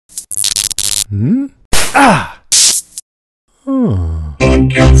Hmm? Ah! Oh.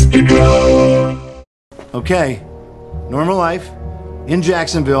 Okay, normal life, in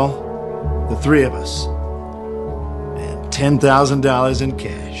Jacksonville, the three of us, and $10,000 in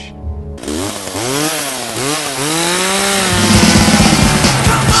cash.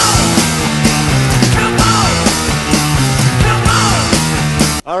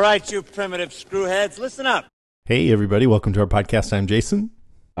 All right, you primitive screwheads, listen up. Hey, everybody. Welcome to our podcast. I'm Jason.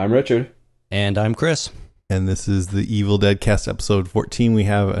 I'm Richard. And I'm Chris. And this is the Evil Dead Cast episode 14. We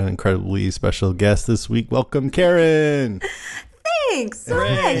have an incredibly special guest this week. Welcome, Karen. Thanks so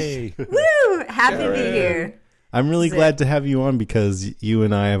Hooray. much. Woo! Happy to be here. I'm really glad to have you on because you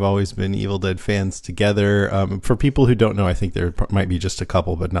and I have always been Evil Dead fans together. For people who don't know, I think there might be just a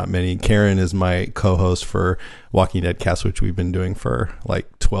couple, but not many. Karen is my co-host for Walking Dead Cast, which we've been doing for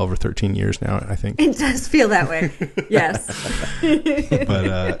like 12 or 13 years now, I think. It does feel that way. Yes.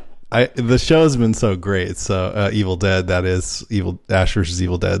 But the show's been so great. So Evil Dead, that is Ash vs.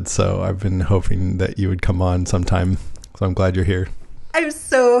 Evil Dead. So I've been hoping that you would come on sometime. So I'm glad you're here. I'm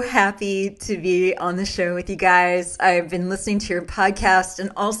so happy to be on the show with you guys. I've been listening to your podcast,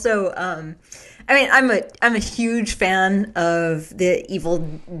 and also, I'm a huge fan of the Evil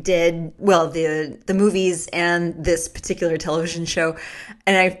Dead, well, the movies and this particular television show.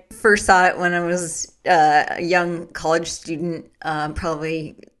 And I first saw it when I was a young college student,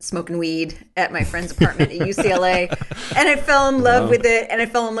 probably smoking weed at my friend's apartment at UCLA, and I fell in love with it, and I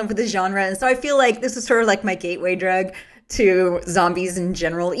fell in love with the genre. And so I feel like this is sort of like my gateway drug to zombies in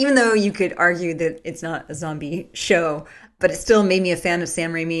general, even though you could argue that it's not a zombie show, but it still made me a fan of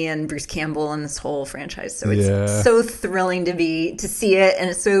Sam Raimi and Bruce Campbell and this whole franchise. So it's so thrilling to see it,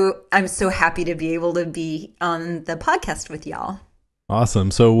 and I'm so happy to be able to be on the podcast with y'all.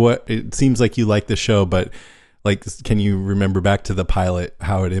 Awesome. So it seems like you like the show, but like, can you remember back to the pilot,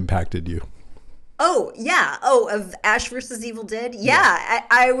 how it impacted you? Oh, yeah. Oh, of Ash versus Evil Dead? Yeah.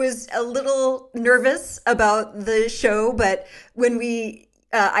 I was a little nervous about the show, but when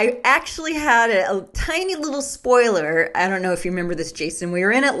I actually had a tiny little spoiler. I don't know if you remember this, Jason. We were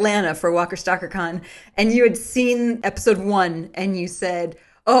in Atlanta for Walker Stalker Con, and you had seen episode 1, and you said,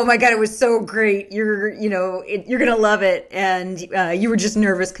 "Oh my God, it was so great. You're going to love it." And you were just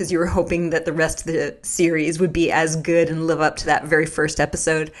nervous because you were hoping that the rest of the series would be as good and live up to that very first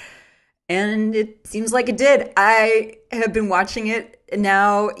episode. And it seems like it did. I have been watching it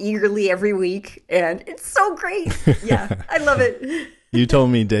now eagerly every week, and it's so great. Yeah, I love it. You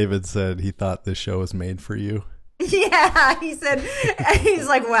told me David said he thought this show was made for you. Yeah, he's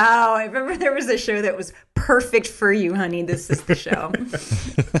like, wow, I remember there was a show that was perfect for you, honey. This is the show.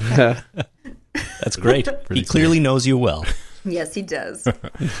 That's great. He clearly knows you well. Yes, he does.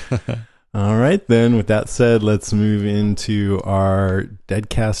 All right, then. With that said, let's move into our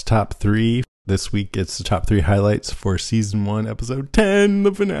Deadcast Top 3. This week, it's the top 3 highlights for Season 1, Episode 10,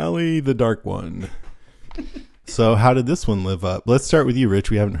 the finale, The Dark One. So how did this one live up? Let's start with you,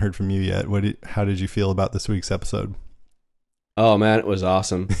 Rich. We haven't heard from you yet. How did you feel about this week's episode? Oh man, it was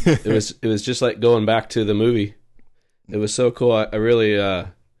awesome. It was just like going back to the movie. It was so cool. I really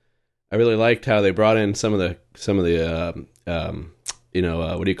liked how they brought in some of the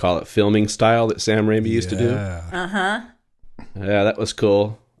what do you call it, filming style that Sam Raimi used to do. Uh-huh. Yeah, that was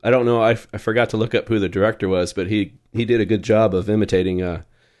cool. I don't know. I forgot to look up who the director was, but he did a good job of imitating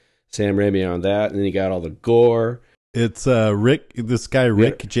Sam Raimi on that, and then he got all the gore. It's Rick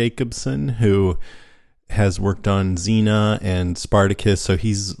Jacobson, who has worked on Xena and Spartacus, so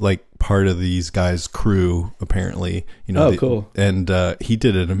he's like part of these guys' crew, apparently. Cool. And he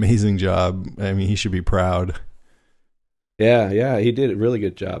did an amazing job. I mean, he should be proud. Yeah, he did a really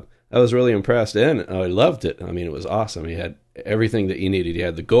good job. I was really impressed, and I loved it. I mean, it was awesome. He had everything that you needed. You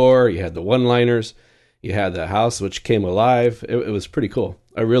had the gore, you had the one-liners, you had the house, which came alive. It was pretty cool.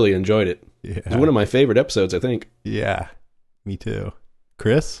 I really enjoyed it. Yeah. It was one of my favorite episodes, I think. Yeah, me too.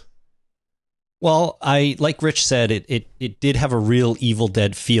 Chris? Well, like Rich said, it did have a real Evil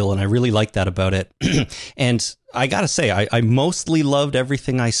Dead feel, and I really liked that about it. And I gotta say, I mostly loved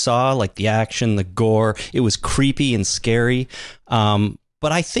everything I saw, like the action, the gore. It was creepy and scary.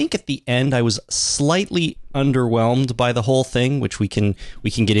 But I think at the end I was slightly underwhelmed by the whole thing, which we can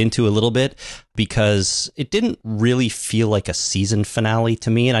get into a little bit, because it didn't really feel like a season finale to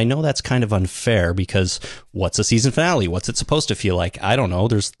me. And I know that's kind of unfair, because what's a season finale? What's it supposed to feel like? I don't know.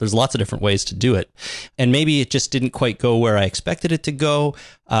 There's lots of different ways to do it. And maybe it just didn't quite go where I expected it to go.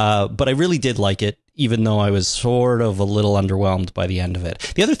 But I really did like it, even though I was sort of a little underwhelmed by the end of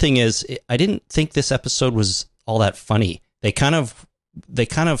it. The other thing is, I didn't think this episode was all that funny. They kind of,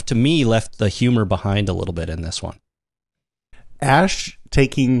 to me, left the humor behind a little bit in this one. Ash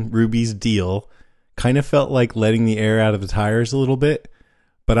taking Ruby's deal kind of felt like letting the air out of the tires a little bit,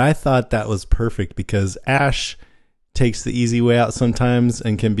 but I thought that was perfect because Ash takes the easy way out sometimes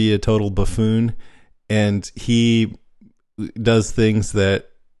and can be a total buffoon, and he does things that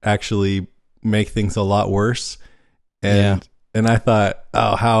actually make things a lot worse. And I thought,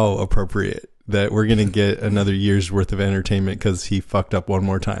 oh, how appropriate that we're going to get another year's worth of entertainment because he fucked up one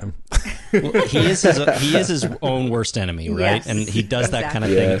more time. Well, he is his own worst enemy, right? Yes, and he does that kind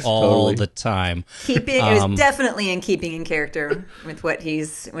of exactly. thing all the time. It was definitely in keeping in character with what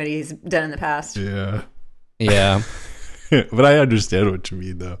he's done in the past. Yeah. Yeah. But I understand what you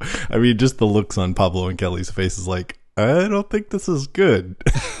mean, though. I mean, just the looks on Pablo and Kelly's face is like, I don't think this is good.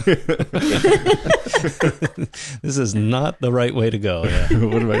 This is not the right way to go. Yeah.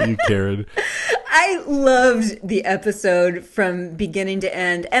 What about you, Karen? I loved the episode from beginning to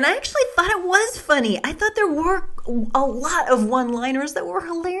end, and I actually thought it was funny. I thought there were a lot of one-liners that were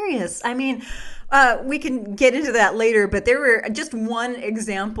hilarious. I mean, we can get into that later, but there were just one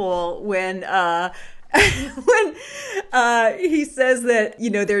example when he says that, you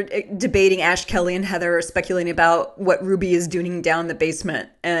know, they're debating, Ash, Kelly, and Heather are speculating about what Ruby is doing down the basement.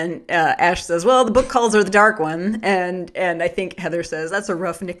 And Ash says, well, the book calls her the Dark One. And I think Heather says, that's a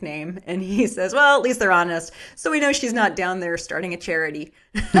rough nickname. And he says, well, at least they're honest. So we know she's not down there starting a charity.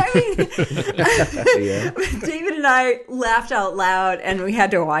 I mean, David and I laughed out loud, and we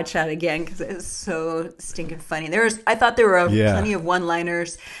had to watch that again because it was so stinking funny. I thought there were plenty of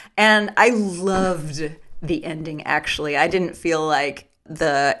one-liners, and I loved the ending. Actually, I didn't feel like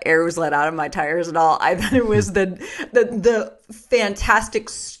the air was let out of my tires at all. I thought it was the fantastic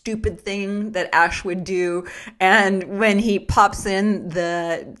stupid thing that Ash would do, and when he pops in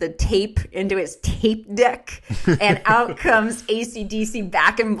the tape into his tape deck and out comes AC/DC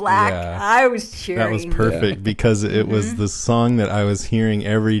Back in Black. I was cheering. That was perfect because it was the song that I was hearing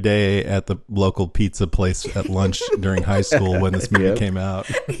every day at the local pizza place at lunch during high school when this movie came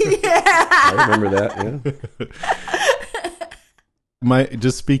out. I remember that. Yeah.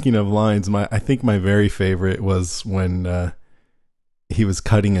 Just speaking of lines, I think my very favorite was when he was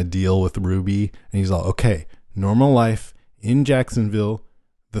cutting a deal with Ruby, and he's all, okay, normal life in Jacksonville,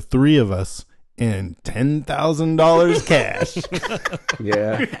 the three of us, and $10,000 cash.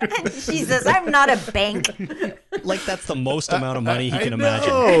 Yeah. She says, I'm not a bank. Like, that's the most amount of money he can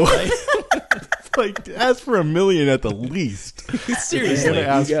imagine. Right? Like, ask for $1 million at the least. Seriously. You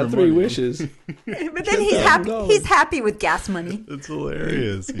got 3 wishes. But then he's happy with gas money. It's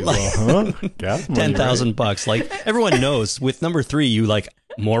hilarious. He's like, huh? Gas money, $10,000 bucks. Like, everyone knows with number 3, you like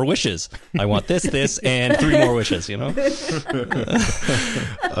more wishes. I want this, and 3 more wishes, you know?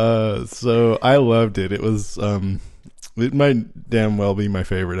 So I loved it. It was, it might damn well be my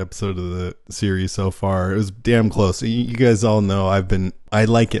favorite episode of the series so far. It was damn close. You guys all know I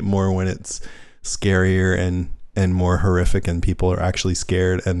like it more when it's scarier and more horrific and people are actually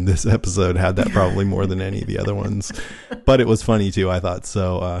scared, and this episode had that probably more than any of the other ones. But it was funny too, I thought.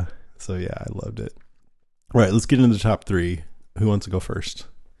 So yeah, I loved it. All right, let's get into the top 3. Who wants to go first?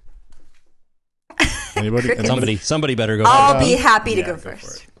 Anybody? Somebody better go I'll first. be happy to go for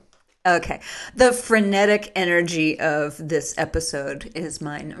first. Okay. The frenetic energy of this episode is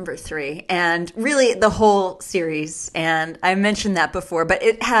my number 3. And really the whole series. And I mentioned that before, but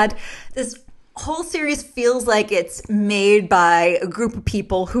it had this whole series feels like it's made by a group of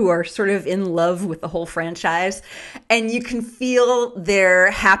people who are sort of in love with the whole franchise. And you can feel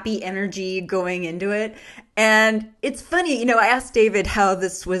their happy energy going into it. And it's funny, you know, I asked David how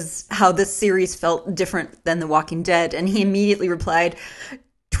this series felt different than The Walking Dead. And he immediately replied,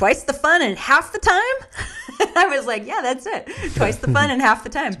 twice the fun and half the time. I was like, yeah, that's it. Twice the fun and half the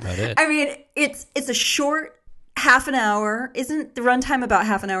time. That's about it. I mean, it's a short half an hour. Isn't the runtime about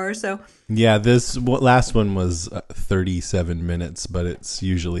half an hour or so? Yeah, this last one was 37 minutes, but it's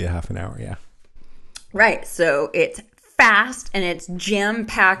usually a half an hour, yeah. Right. So it's fast and it's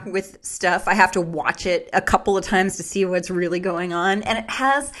jam-packed with stuff. I have to watch it a couple of times to see what's really going on. And it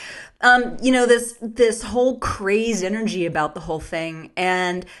has, you know, this whole crazed energy about the whole thing.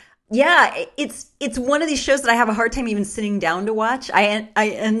 And yeah, it's one of these shows that I have a hard time even sitting down to watch. I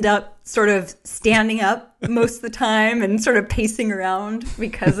end up sort of standing up most of the time and sort of pacing around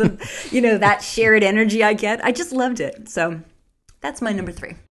because of, you know, that shared energy I get. I just loved it. So that's my number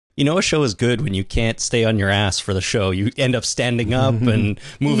 3. You know, a show is good when you can't stay on your ass for the show. You end up standing up and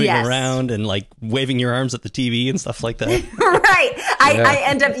moving around and like waving your arms at the TV and stuff like that. Right. I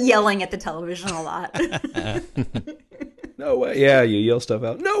end up yelling at the television a lot. No way. Yeah, you yell stuff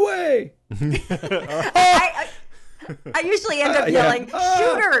out. No way. I usually end up yelling,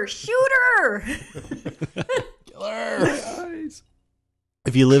 shooter, shooter. Eyes.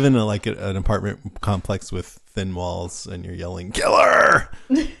 If you live in an apartment complex with thin walls and you're yelling "killer,"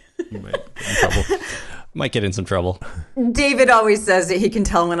 you might get in trouble. Might get in some trouble. David always says that he can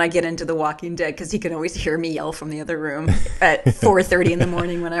tell when I get into The Walking Dead because he can always hear me yell from the other room at 4:30 in the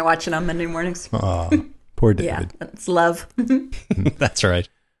morning when I watch it on Monday mornings. Aw, poor Yeah, David. that's love. That's right.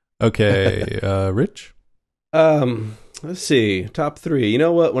 Okay, Rich. Let's see. Top 3. You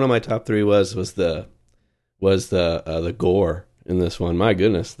know what? One of my top 3 was the gore in this one. My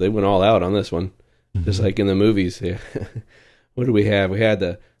goodness, they went all out on this one, just like in the movies. Yeah. What do we have? We had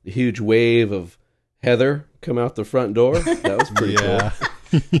the huge wave of Heather come out the front door. That was pretty cool.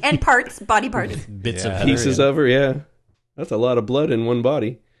 And body parts. Bits Yeah. of Pieces of her, yeah. That's a lot of blood in one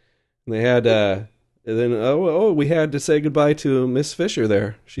body. And they had, and then we had to say goodbye to Miss Fisher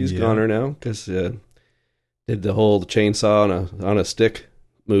there. She's goner now because did the whole chainsaw on a stick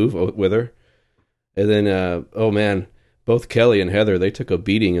move with her. And then, oh man, both Kelly and Heather, they took a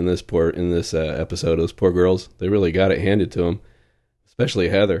beating in this episode. Those poor girls, they really got it handed to them, especially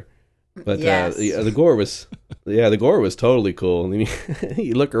Heather. But Yes. the gore was totally cool. And then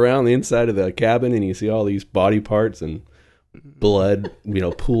you look around the inside of the cabin and you see all these body parts and blood,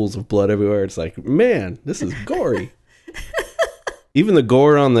 pools of blood everywhere. It's like, man, this is gory. Even the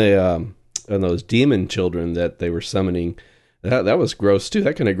gore on those demon children that they were summoning, that was gross too.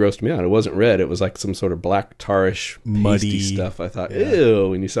 That kind of grossed me out. It wasn't red. It was like some sort of black tarish Muddy pasty stuff. I thought,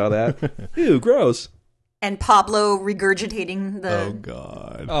 ew, when you saw that. Ew, gross. And Pablo regurgitating the Oh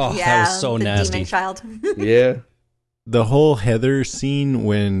God. Oh, that was so the nasty. demon child. Yeah. The whole Heather scene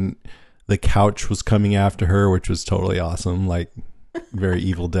when the couch was coming after her, which was totally awesome, like very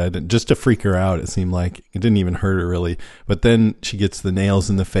Evil Dead, and just to freak her out. It seemed like it didn't even hurt her really, but then she gets the nails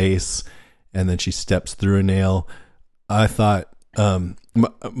in the face, and then she steps through a nail. I thought,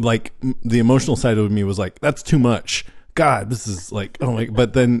 like the emotional side of me was like, that's too much. God, this is like, oh my,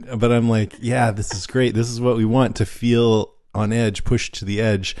 but I'm like, yeah, this is great. This is what we want, to feel on edge, pushed to the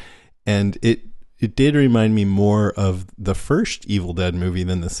edge. And it did remind me more of the first Evil Dead movie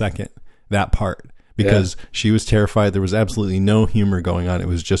than the second, that part, because she was terrified. There was absolutely no humor going on. It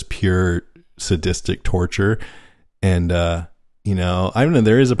was just pure sadistic torture. And, I don't know,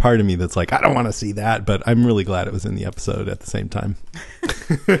 there is a part of me that's like, I don't want to see that, but I'm really glad it was in the episode at the same time.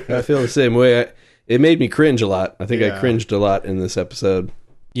 I feel the same way. It made me cringe a lot. I think I cringed a lot in this episode.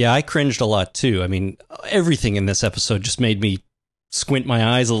 Yeah, I cringed a lot too. I mean, everything in this episode just made me squint my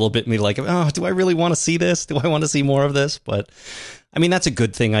eyes a little bit and be like, oh, do I really want to see this? Do I want to see more of this? But I mean, that's a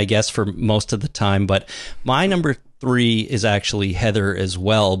good thing, I guess, for most of the time. But my number 3 is actually Heather as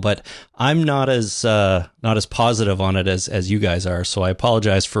well, but I'm not as positive on it as you guys are. So I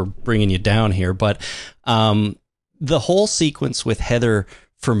apologize for bringing you down here. But the whole sequence with Heather,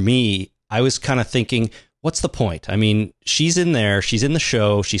 for me, I was kind of thinking, what's the point? I mean, she's in there, she's in the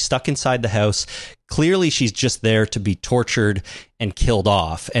show, she's stuck inside the house. Clearly, she's just there to be tortured and killed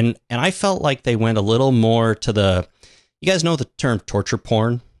off. And I felt like they went a little more to you guys know the term torture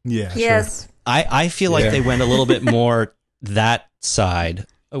porn? Yeah. Yes. I feel like they went a little bit more that side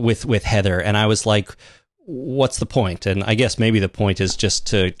with Heather. And I was like, what's the point? And I guess maybe the point is just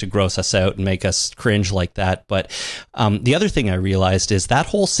to gross us out and make us cringe like that. But the other thing I realized is that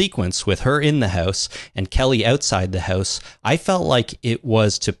whole sequence with her in the house and Kelly outside the house, I felt like it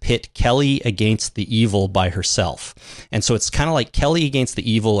was to pit Kelly against the evil by herself. And so it's kind of like Kelly against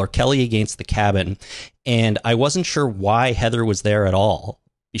the evil or Kelly against the cabin. And I wasn't sure why Heather was there at all.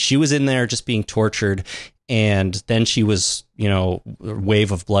 She was in there just being tortured. And then she was, a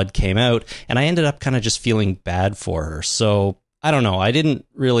wave of blood came out, and I ended up kind of just feeling bad for her. So I don't know.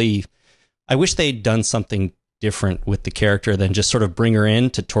 I wish they'd done something different with the character than just sort of bring her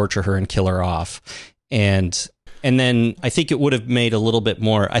in to torture her and kill her off. And then I think it would have made a little bit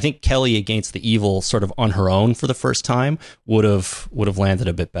more. I think Kelly against the evil sort of on her own for the first time would have landed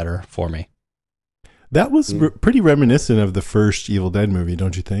a bit better for me. That was pretty reminiscent of the first Evil Dead movie,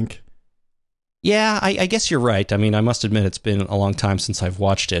 don't you think? Yeah, I guess you're right. I mean, I must admit it's been a long time since I've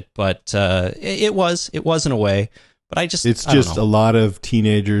watched it, but it was in a way. But it's just a lot of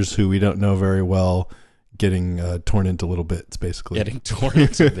teenagers who we don't know very well getting torn into little bits, basically. Getting torn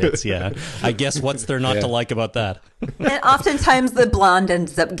into bits, yeah. I guess what's there not to like about that? And oftentimes the blonde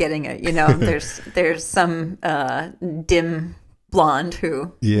ends up getting it. There's some dim blonde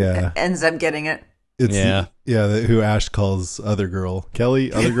who ends up getting it. Who Ash calls other girl.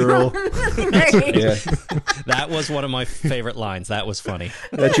 Kelly, other girl. Right. Yeah. That was one of my favorite lines. That was funny.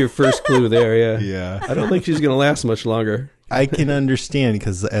 That's your first clue there, yeah. Yeah. I don't think she's going to last much longer. I can understand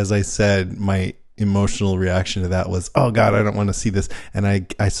because, as I said, my emotional reaction to that was, oh God, I don't want to see this. And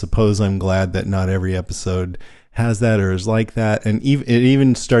I suppose I'm glad that not every episode has that or is like that. And it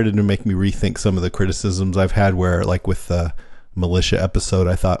even started to make me rethink some of the criticisms I've had where, like with the militia episode,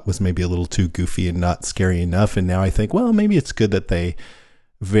 I thought was maybe a little too goofy and not scary enough. And now I think, well, maybe it's good that they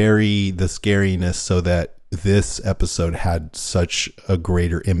vary the scariness so that this episode had such a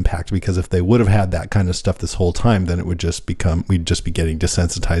greater impact, because if they would have had that kind of stuff this whole time, then it would just become, we'd just be getting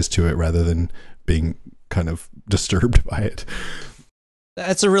desensitized to it rather than being kind of disturbed by it.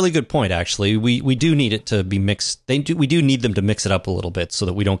 That's a really good point, actually. We do need it to be mixed. We do need them to mix it up a little bit so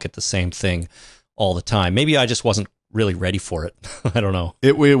that we don't get the same thing all the time. Maybe I just wasn't really ready for it. I don't know.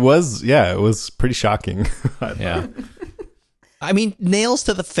 It was pretty shocking. Yeah. I mean, nails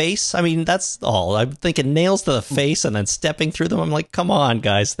to the face. I mean, that's all. I'm thinking nails to the face and then stepping through them. I'm like, come on,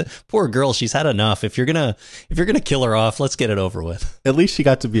 guys. The poor girl, she's had enough. If you're gonna kill her off, let's get it over with. At least she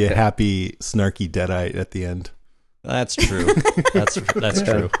got to be a happy, snarky Deadite at the end. That's true. That's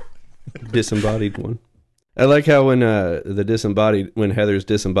true. Disembodied one. I like how when Heather's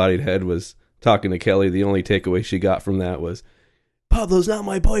disembodied head was talking to Kelly, the only takeaway she got from that was, Pablo's not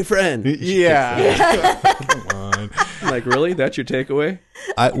my boyfriend. Yeah. Come on. Like, really? That's your takeaway?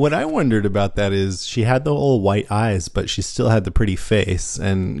 What I wondered about that is she had the old white eyes, but she still had the pretty face.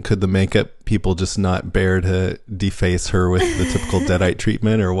 And could the makeup people just not bear to deface her with the typical Deadite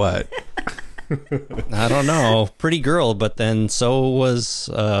treatment, or what? I don't know. Pretty girl, but then so was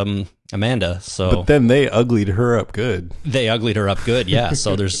Amanda. So, but then they uglied her up good. Yeah.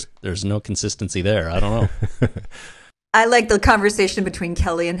 So there's no consistency there. I don't know. I like the conversation between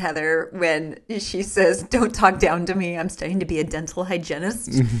Kelly and Heather when she says, "Don't talk down to me. I'm studying to be a dental hygienist."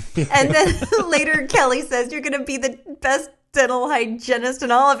 And then later Kelly says, "You're going to be the best dental hygienist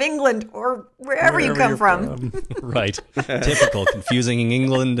in all of England, or wherever you come from." Right. Typical confusing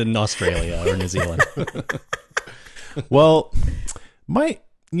England and Australia or New Zealand. Well, my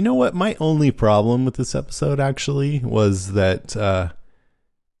only problem with this episode actually was that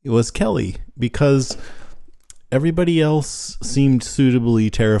it was Kelly, because everybody else seemed suitably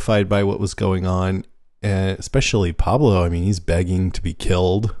terrified by what was going on, especially Pablo. I mean, he's begging to be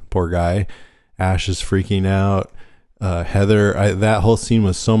killed. Poor guy. Ash is freaking out. Heather, that whole scene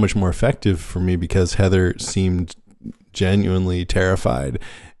was so much more effective for me because Heather seemed genuinely terrified.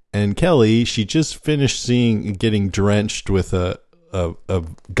 And Kelly, she just finished getting drenched with a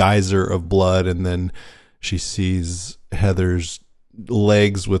geyser of blood, and then she sees Heather's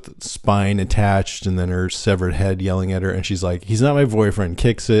legs with spine attached and then her severed head yelling at her, and she's like, "He's not my boyfriend,"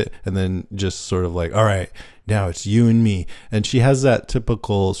 kicks it, and then just sort of like, "All right, now it's you and me." And she has that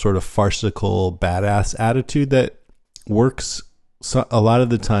typical sort of farcical badass attitude that works a lot of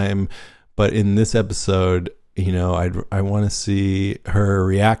the time, but in this episode, I want to see her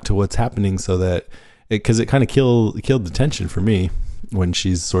react to what's happening, so that because it kind of killed the tension for me when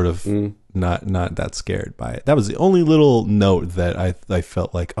she's sort of not that scared by it. That was the only little note that I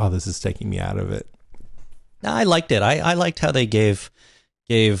felt like, oh, this is taking me out of it. I liked it. I liked how they gave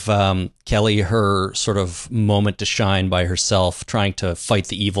Kelly her sort of moment to shine by herself, trying to fight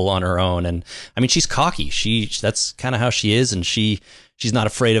the evil on her own. And I mean, she's cocky. That's kind of how she is, and she's not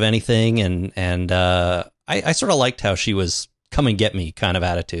afraid of anything. And I sort of liked how she was come and get me kind of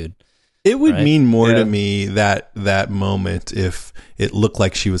attitude. It would mean more to me that moment if it looked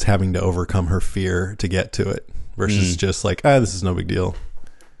like she was having to overcome her fear to get to it, versus just like, this is no big deal.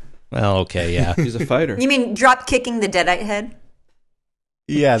 Well, okay, yeah. She's a fighter. You mean drop kicking the Deadite head?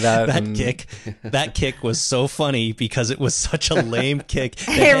 Yeah, that kick was so funny because it was such a lame kick.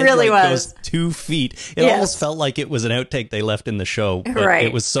 The It head, really was. Goes 2 feet. It almost felt like it was an outtake they left in the show. But right.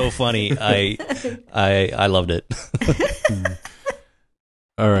 It was so funny. I loved it.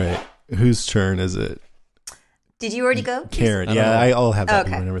 All right. Whose turn is it? Did you already go? Karen. I'll have that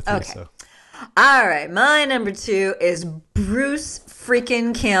be my number 3. Okay. So. All right. My number 2 is Bruce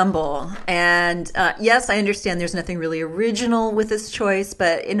freaking Campbell. And yes, I understand there's nothing really original with this choice,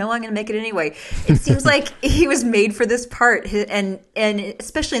 but I'm going to make it anyway. It seems like he was made for this part, and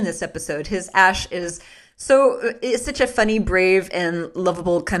especially in this episode, his Ash is such a funny, brave, and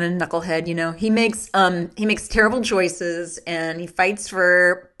lovable kind of knucklehead. He makes terrible choices, and he fights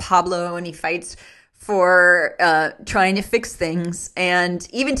for Pablo, and he fights for trying to fix things, and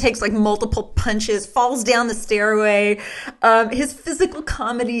even takes like multiple punches, falls down the stairway. His physical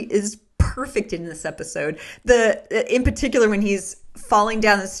comedy is perfect in this episode. In particular, when he's falling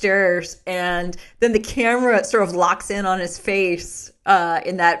down the stairs, and then the camera sort of locks in on his face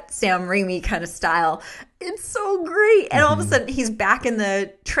in that Sam Raimi kind of style. It's so great. And all of a sudden he's back in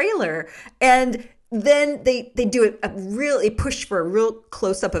the trailer, and then they do a push for a real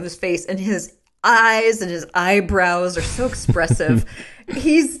close up of his face, and his eyes and his eyebrows are so expressive.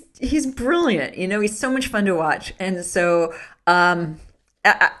 He's brilliant. You know, he's so much fun to watch. And so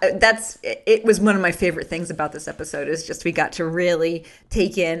it was one of my favorite things about this episode is just we got to really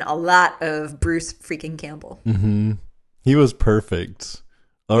take in a lot of Bruce freaking Campbell. Mm-hmm. He was perfect.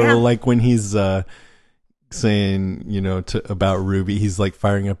 Or Yeah. like when he's saying, you know, about Ruby, he's like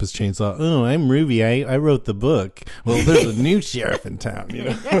firing up his chainsaw. Oh, I'm Ruby. I wrote the book. Well, there's a new sheriff in town, you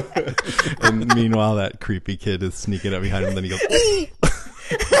know. And meanwhile, that creepy kid is sneaking up behind him. Then he goes,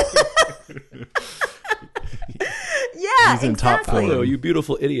 Yeah, He's in top exactly. form. Oh, you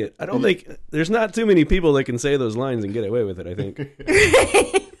beautiful idiot. I don't think there's not too many people that can say those lines and get away with it, I think.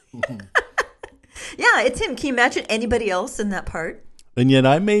 Yeah, it's him. Can you imagine anybody else in that part? and yet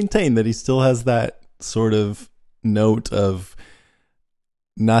I maintain that he still has that sort of note of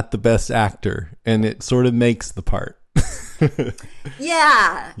not the best actor, and it sort of makes the part.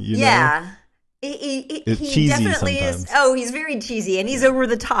 Yeah, You yeah. It's He cheesy definitely sometimes. is. Oh, he's very cheesy, and he's over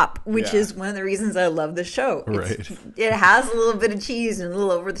the top, which Yeah. is one of the reasons I love the show. Right. It has a little bit of cheese and a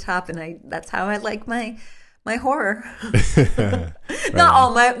little over the top, and that's how I like my horror.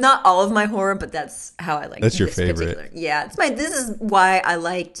 Not all of my horror, but that's how I like. That's your this favorite. particular- Yeah, This is why I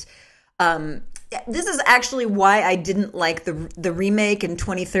liked. This is actually why I didn't like the remake in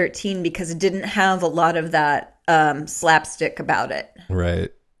 2013 because it didn't have a lot of that slapstick about it. Right.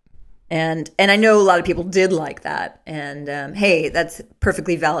 And I know a lot of people did like that. And hey, that's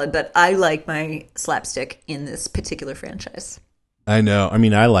perfectly valid. But I like my slapstick in this particular franchise. I know. I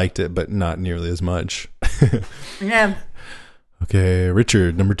mean, I liked it, but not nearly as much. Yeah. Okay,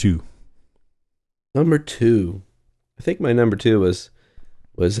 Richard, number 2. Number 2. I think my number 2 was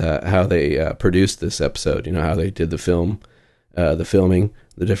how they produced this episode. You know, how they did the filming,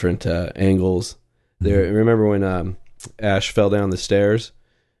 the different angles. There, remember when Ash fell down the stairs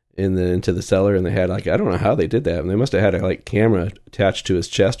into the cellar, and they had I don't know how they did that. And they must have had a camera attached to his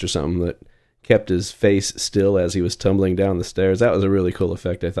chest or something that kept his face still as he was tumbling down the stairs. That was a really cool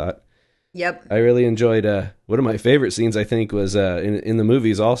effect, I thought. Yep. I really enjoyed one of my favorite scenes, I think, was in the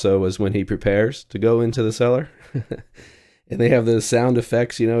movies also, was when he prepares to go into the cellar. And they have the sound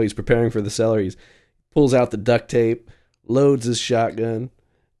effects, you know, he's preparing for the cellar. He pulls out the duct tape, loads his shotgun,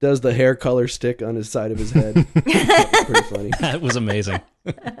 does the hair color stick on his side of his head. That was pretty funny. That was amazing.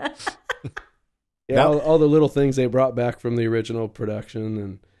 Yeah, all the little things they brought back from the original production.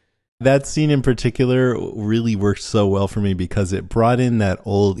 And That scene in particular really worked so well for me because it brought in that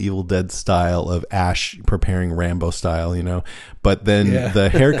old Evil Dead style of Ash preparing Rambo style, you know. But then the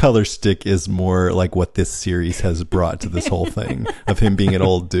hair color stick is more like what this series has brought to this whole thing of him being an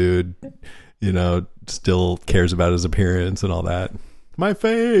old dude, you know, still cares about his appearance and all that. My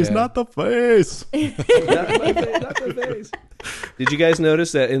face, not the face. not the face. Did you guys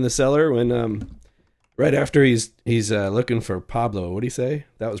notice that in the cellar when right after he's looking for Pablo, what'd he say?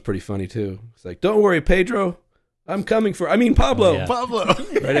 That was pretty funny too. It's like, "Don't worry, Pedro, Pablo." Oh, yeah. Pablo.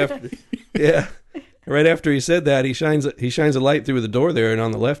 Right after he said that, he shines a light through the door there, and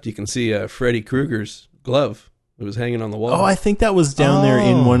on the left you can see Freddy Krueger's glove. It was hanging on the wall. Oh, I think that was down there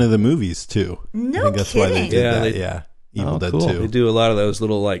in one of the movies too. No I think that's why they kidding. did Yeah, that. they- Yeah. Evil Oh, Dead cool. 2. They do a lot of those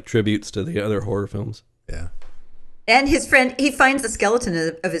little tributes to the other horror films. Yeah. And his friend, he finds the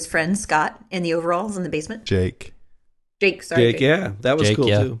skeleton of his friend Scott in the overalls in the basement. Jake. Jake, sorry. Jake, yeah, that was Jake, cool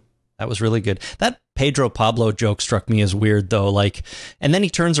yeah. too. That was really good. That Pedro Pablo joke struck me as weird, though. And then he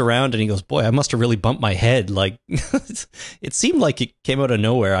turns around and he goes, "Boy, I must have really bumped my head." It seemed like it came out of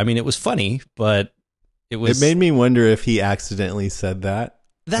nowhere. I mean, it was funny, but it was. It made me wonder if he accidentally said that.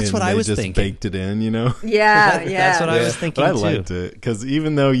 That's and what I they was just thinking. baked it in, you know? Yeah, That's what I Yeah. was thinking But I too. liked it because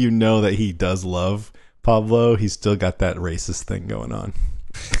even though you know that he does love Pablo, he's still got that racist thing going on.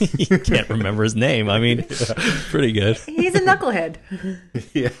 You can't remember his name. I mean, pretty good. He's a knucklehead.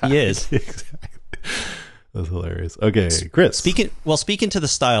 Yeah, He is. exactly. That's hilarious. Okay, Chris. Speaking to the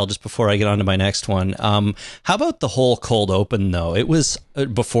style, just before I get on to my next one, how about the whole cold open though? It was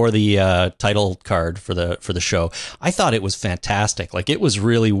before the title card for the show. I thought it was fantastic. It was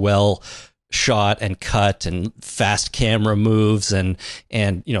really well shot and cut and fast camera moves and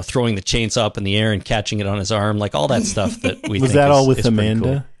you know, throwing the chainsaw up in the air and catching it on his arm, all that stuff that we was think that is- all with is pretty Amanda?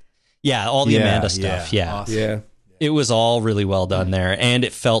 cool. Yeah, all the Amanda stuff. Yeah. Awesome. Yeah, It was all really well done there, and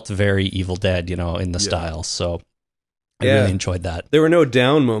it felt very Evil Dead, you know, in the style. So I Yeah. really enjoyed that. there were no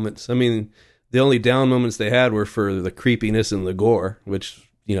down moments. I mean, the only down moments they had were for the creepiness and the gore, which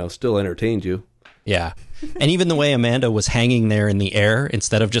still entertained you. Yeah. And even the way Amanda was hanging there in the air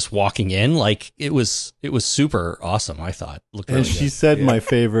instead of just walking in, like it was super awesome, I thought. Looked really And she good. said my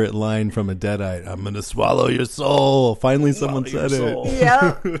favorite line from a Deadite, "I'm going to swallow your soul." Finally someone said it.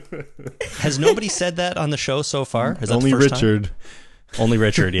 Yeah. Has nobody said that on the show so far? Is that Only the first time? Richard. Only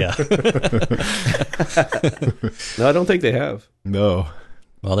Richard, yeah. No, I don't think they have. No.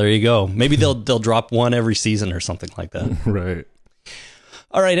 Well, there you go. Maybe they'll drop one every season or something like that. Right.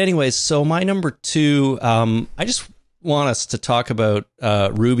 All right. Anyways, so my number 2, I just want us to talk about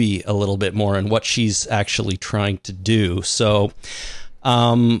Ruby a little bit more and what she's actually trying to do. So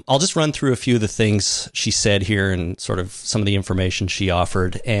I'll just run through a few of the things she said here and sort of some of the information she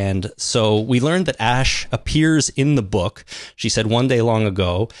offered. And so we learned that Ash appears in the book. She said one day long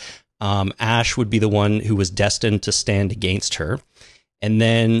ago, Ash would be the one who was destined to stand against her. And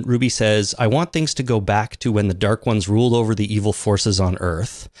then Ruby says, I want things to go back to when the Dark Ones ruled over the evil forces on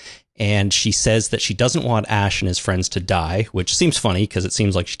Earth. And she says that she doesn't want Ash and his friends to die, which seems funny because it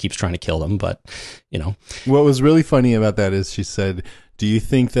seems like she keeps trying to kill them. But, you know. What was really funny about that is she said, do you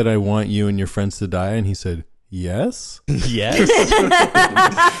think that I want you and your friends to die? And he said, yes. Yes.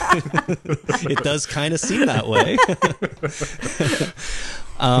 It does kind of seem that way.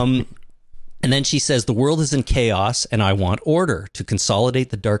 And then she says, the world is in chaos and I want order to consolidate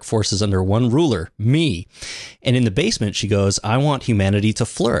the dark forces under one ruler, me. And in the basement, she goes, I want humanity to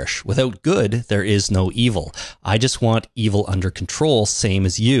flourish. Without good, there is no evil. I just want evil under control, same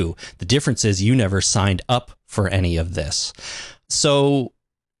as you. The difference is you never signed up for any of this. So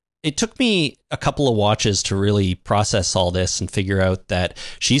it took me a couple of watches to really process all this and figure out that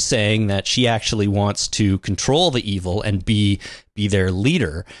she's saying that she actually wants to control the evil and be their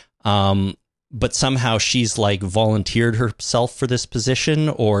leader. But somehow she's like volunteered herself for this position,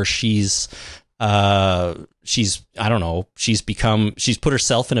 or she's I don't know, she's put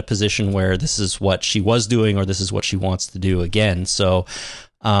herself in a position where this is what she was doing, or this is what she wants to do again. So,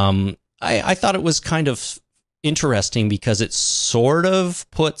 I thought it was kind of interesting because it sort of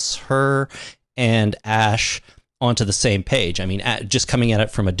puts her and Ash onto the same page. I mean, just coming at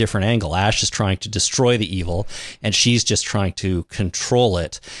it from a different angle. Ash is trying to destroy the evil, and she's just trying to control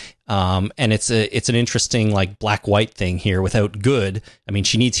it. And it's an interesting like black-white thing here. Without good, I mean,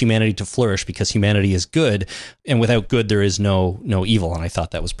 she needs humanity to flourish because humanity is good, and without good, there is no evil. And I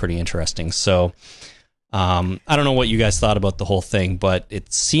thought that was pretty interesting. So, I don't know what you guys thought about the whole thing, but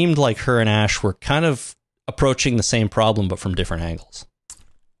it seemed like her and Ash were kind of approaching the same problem, but from different angles.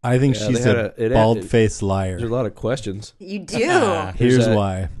 I think she's a bald-faced liar. There's a lot of questions. You do. Here's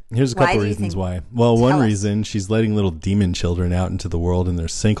why. Here's a couple reasons why. Well, one reason, she's letting little demon children out into the world and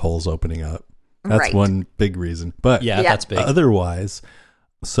there's sinkholes opening up. That's one big reason. But yeah, that's big. Otherwise,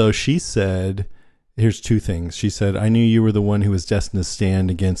 so she said, here's two things. She said, I knew you were the one who was destined to stand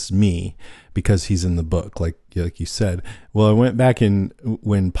against me because he's in the book, like you said. Well, I went back and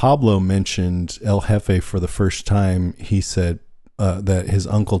when Pablo mentioned El Jefe for the first time, he said, that his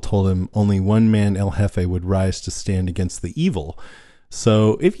uncle told him only one man, El Jefe, would rise to stand against the evil.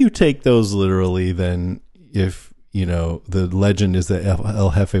 So if you take those literally, then if, you know, the legend is that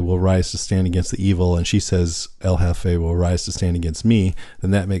El Jefe will rise to stand against the evil, and she says El Jefe will rise to stand against me, then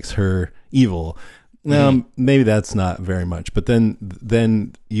that makes her evil. Now, maybe that's not very much. But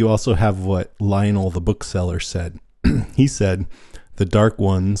then you also have what Lionel the bookseller said. He said, the Dark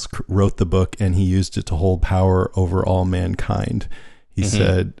Ones wrote the book and he used it to hold power over all mankind. He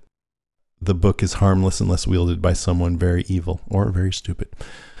said the book is harmless unless wielded by someone very evil or very stupid.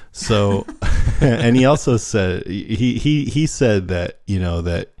 So, and he also said, he said that, you know,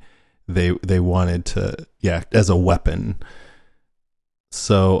 that they wanted to, as a weapon.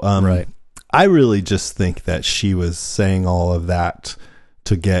 So, right. I really just think that she was saying all of that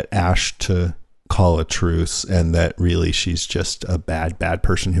to get Ash to call a truce, and that really she's just a bad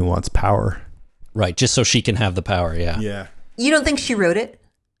person who wants power. Right, just so she can have the power, yeah. Yeah. You don't think she wrote it?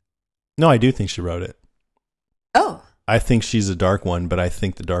 No, I do think she wrote it. Oh. I think she's a Dark One, but I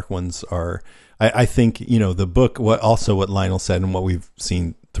think the Dark Ones are... I think, you know, the book, what Lionel said and what we've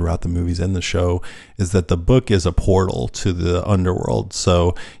seen throughout the movies and the show is that the book is a portal to the underworld.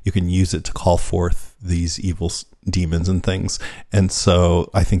 So you can use it to call forth these evil demons and things. And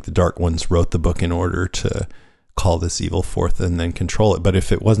so I think the Dark Ones wrote the book in order to call this evil forth and then control it. But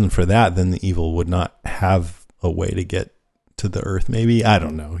if it wasn't for that, then the evil would not have a way to get to the earth. Maybe, I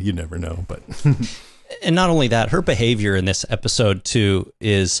don't know. You never know. But and not only that, her behavior in this episode too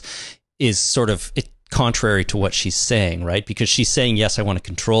is sort of contrary to what she's saying, right? Because she's saying, yes, I want to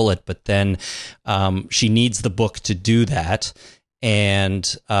control it, but then she needs the book to do that.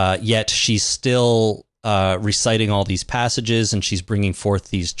 And yet she's still reciting all these passages, and she's bringing forth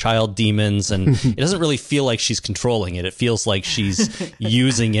these child demons, and it doesn't really feel like she's controlling it. It feels like she's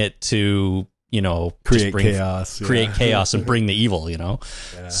using it to, create chaos. Create chaos and bring the evil, Yeah.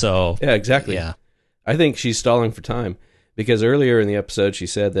 So Yeah, exactly. yeah. I think she's stalling for time because earlier in the episode she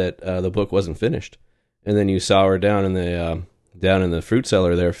said that the book wasn't finished, and then you saw her down in the fruit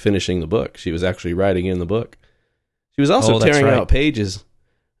cellar there finishing the book. She was actually writing in the book. She was also that's tearing right. out pages.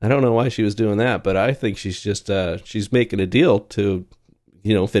 I don't know why she was doing that, but I think she's just she's making a deal to,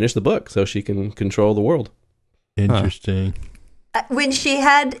 finish the book so she can control the world. Interesting. When she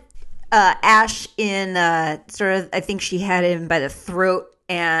had Ash in I think she had him by the throat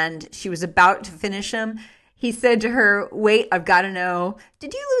and she was about to finish him, he said to her, "Wait, I've got to know,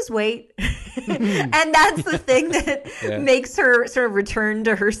 did you lose weight?" And that's the thing that makes her sort of return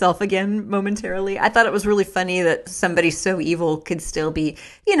to herself again momentarily. I thought it was really funny that somebody so evil could still be,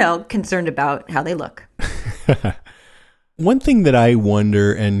 concerned about how they look. One thing that I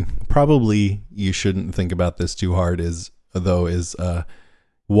wonder, and probably you shouldn't think about this too hard, is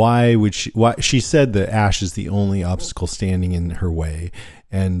why she said that Ash is the only obstacle standing in her way,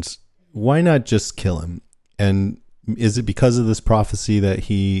 and why not just kill him? And is it because of this prophecy that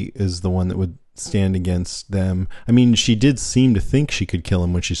he is the one that would stand against them? I mean, she did seem to think she could kill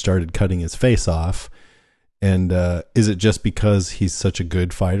him when she started cutting his face off. And is it just because he's such a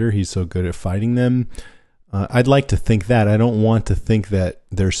good fighter? He's so good at fighting them? I'd like to think that. I don't want to think that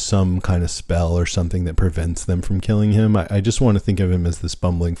there's some kind of spell or something that prevents them from killing him. I just want to think of him as this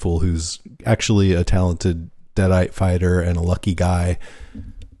bumbling fool who's actually a talented Deadite fighter and a lucky guy.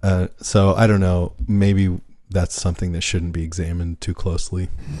 So I don't know. Maybe that's something that shouldn't be examined too closely.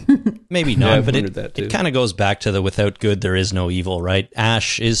 Maybe not, I've but wondered that too. it kind of goes back to the without good, there is no evil, right?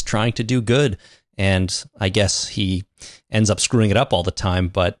 Ash is trying to do good, and I guess he ends up screwing it up all the time,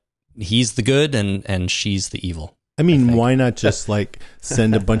 but he's the good and she's the evil. I mean, why not just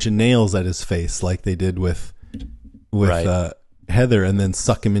send a bunch of nails at his face like they did with Right. Heather, and then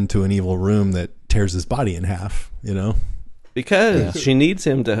suck him into an evil room that tears his body in half, Because she needs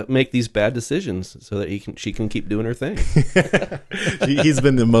him to make these bad decisions so that she can keep doing her thing. He's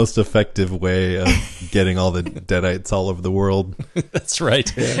been the most effective way of getting all the Deadites all over the world. That's right.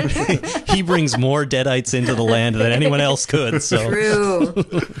 He brings more Deadites into the land than anyone else could. So True.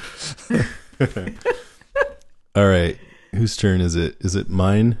 All right. Whose turn is it? Is it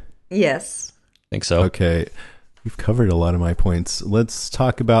mine? Yes. I think so. Okay. We've covered a lot of my points. Let's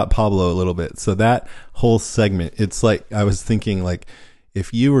talk about Pablo a little bit. So that whole segment, it's like, I was thinking,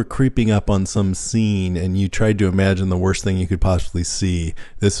 if you were creeping up on some scene and you tried to imagine the worst thing you could possibly see,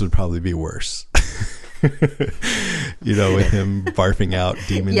 this would probably be worse. With him barfing out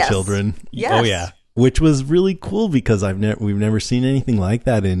demon Yes. children. Yes. Oh, yeah. Which was really cool because we've never seen anything like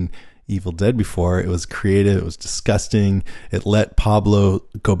that in Evil Dead before. It was creative. It was disgusting. It let Pablo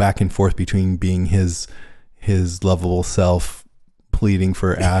go back and forth between being his lovable self pleading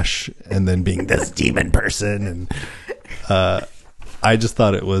for Ash and then being this demon person. And I just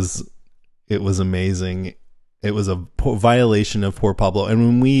thought it was amazing. It was a violation of poor Pablo. And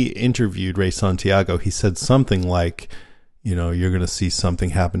when we interviewed Ray Santiago, he said something like, you're going to see something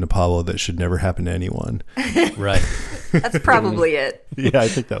happen to Pablo that should never happen to anyone. Right. That's probably it. Yeah, I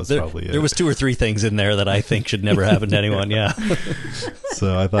think that was probably it. There was 2 or 3 things in there that I think should never happen to anyone. Yeah.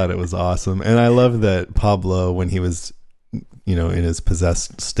 So I thought it was awesome. And I love that Pablo, when he was, in his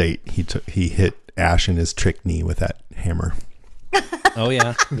possessed state, he hit Ash in his trick knee with that hammer. Oh,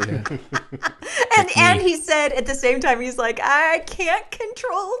 yeah. And he said at the same time, he's like, I can't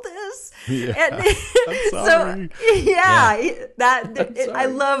control this. Yeah, And I'm sorry. I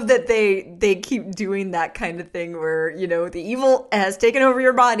love that they keep doing that kind of thing where, the evil has taken over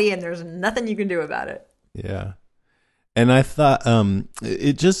your body and there's nothing you can do about it. Yeah. And I thought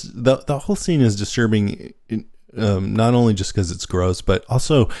it just the whole scene is disturbing, not only just because it's gross, but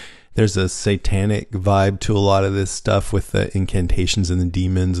also there's a satanic vibe to a lot of this stuff with the incantations and the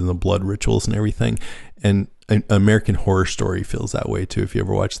demons and the blood rituals and everything. And American Horror Story feels that way too, if you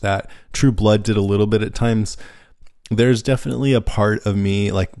ever watch that. True Blood did a little bit at times. There's definitely a part of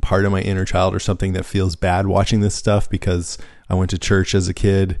me, like part of my inner child or something, that feels bad watching this stuff because I went to church as a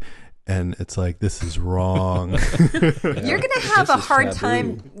kid. And it's like, this is wrong. You're going to have a hard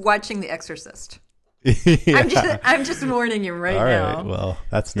time watching The Exorcist. Yeah. I'm just warning you right All now. right, well,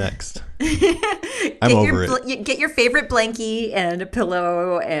 that's next. I'm over it. Get your favorite blankie and a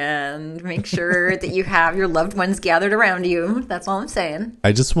pillow and make sure that you have your loved ones gathered around you. That's all I'm saying.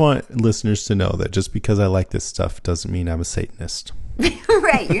 I just want listeners to know that just because I like this stuff doesn't mean I'm a Satanist.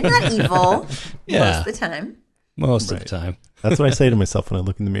 Right. You're not evil Yeah. most of the time. Most of the time. That's what I say to myself when I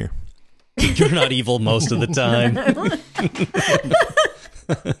look in the mirror. You're not evil most of the time.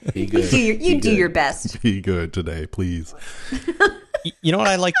 Be good. You do your best. Be good today, please. You know what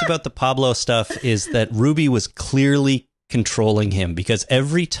I liked about the Pablo stuff is that Ruby was clearly controlling him, because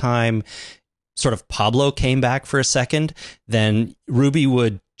every time sort of Pablo came back for a second, then Ruby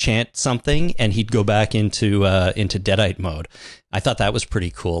would chant something and he'd go back into Deadite mode. I thought that was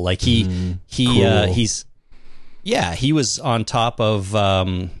pretty cool. Like he was on top of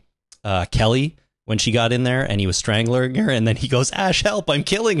Kelly when she got in there, and he was strangling her, and then he goes, "Ash, help, I'm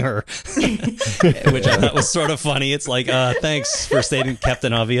killing her," which I thought was sort of funny. It's like, thanks for stating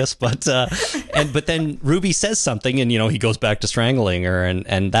Captain Obvious, but then Ruby says something, and he goes back to strangling her,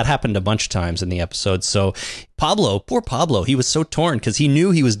 and that happened a bunch of times in the episode. So poor Pablo, he was so torn because he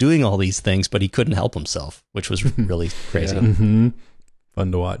knew he was doing all these things, but he couldn't help himself, which was really crazy. Yeah. Mm-hmm.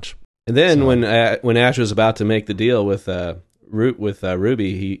 Fun to watch. And then when Ash was about to make the deal with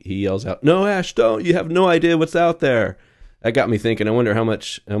Ruby, he yells out, "No, Ash, don't! You have no idea what's out there." That got me thinking. I wonder how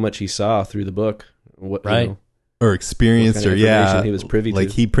much he saw through the book, Right? Or experienced, what kind of information he was privy like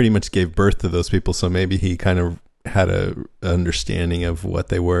to. he pretty much gave birth to those people, so maybe he kind of had a understanding of what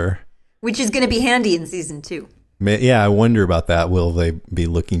they were. Which is going to be handy in season 2. Yeah, I wonder about that. Will they be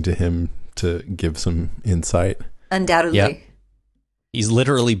looking to him to give some insight? Undoubtedly. Yeah. He's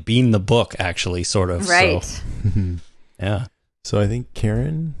literally been the book, actually, sort of. Right. So, yeah. So I think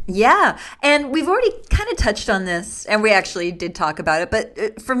Karen. Yeah. And we've already kind of touched on this, and we actually did talk about it.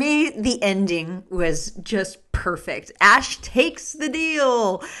 But for me, the ending was just perfect. Ash takes the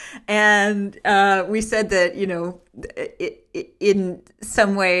deal. And we said that, in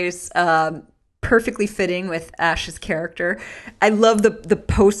some ways, perfectly fitting with Ash's character. I love the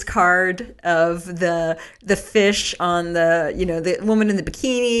postcard of the fish on the woman in the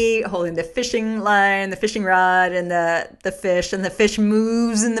bikini holding the fishing line, the fishing rod, and the fish, and the fish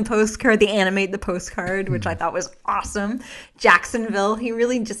moves in the postcard. They animate the postcard, which I thought was awesome. Jacksonville, he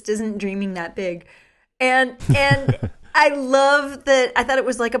really just isn't dreaming that big. And I love that. I thought it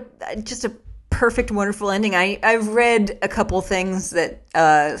was like just a perfect, wonderful ending. I've read a couple things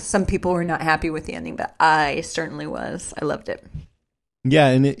that some people were not happy with the ending, but I certainly was. I loved it. Yeah,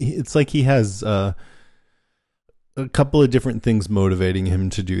 and it's like he has a couple of different things motivating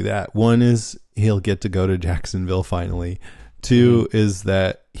him to do that. One is he'll get to go to Jacksonville finally. Two is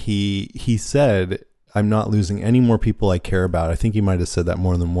that he said, "I'm not losing any more people I care about." I think he might have said that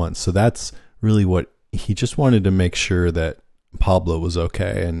more than once. So that's really what he just wanted to make sure that Pablo was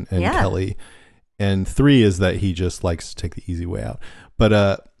okay and Yeah. Kelly. And 3 is that he just likes to take the easy way out. But,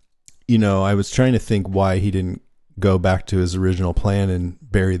 I was trying to think why he didn't go back to his original plan and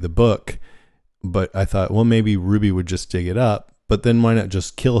bury the book. But I thought, well, maybe Ruby would just dig it up. But then why not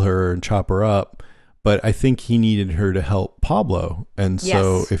just kill her and chop her up? But I think he needed her to help Pablo. And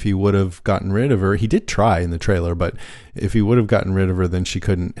so Yes. if he would have gotten rid of her, he did try in the trailer, but if he would have gotten rid of her, then she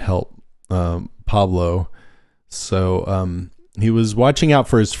couldn't help Pablo. So, he was watching out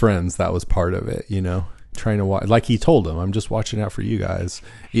for his friends. That was part of it, trying to watch, like he told them, "I'm just watching out for you guys."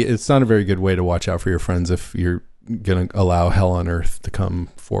 It's not a very good way to watch out for your friends if you're going to allow hell on earth to come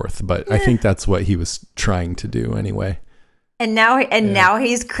forth. But I think that's what he was trying to do anyway. And now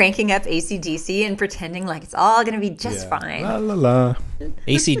he's cranking up AC/DC and pretending like it's all going to be just fine. La la la.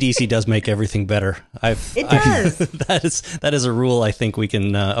 AC/DC does make everything better. It does. That is a rule I think we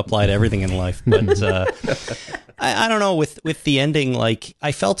can apply to everything in life. But I don't know, with the ending, like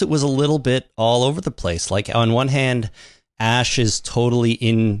I felt it was a little bit all over the place. Like on one hand, Ash is totally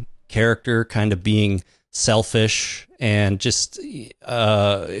in character, kind of being selfish and just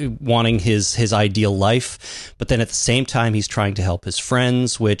wanting his ideal life, but then at the same time he's trying to help his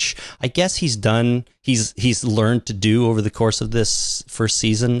friends, which I guess he's learned to do over the course of this first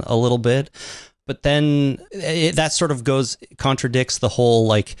season a little bit. But then that sort of contradicts the whole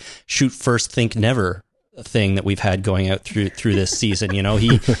like shoot first, think never thing that we've had going out through this season.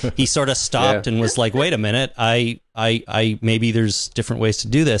 He sort of stopped and was like, wait a minute, I maybe there's different ways to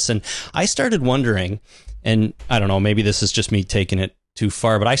do this. And I started wondering, and I don't know, maybe this is just me taking it too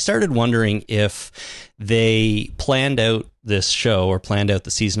far, but I started wondering if they planned out this show or planned out the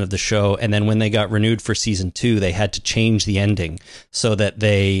season of the show, and then when they got renewed for season 2, they had to change the ending so that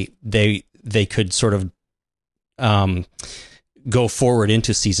they could sort of go forward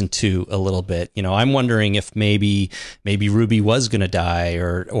into season 2 a little bit. I'm wondering if maybe Ruby was going to die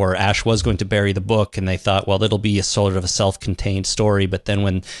or Ash was going to bury the book, and they thought, well, it'll be a sort of a self-contained story. But then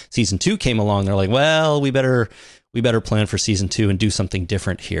when season 2 came along, they're like, well, we better plan for season 2 and do something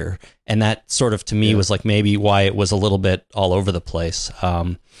different here. And that sort of, to me, was like maybe why it was a little bit all over the place.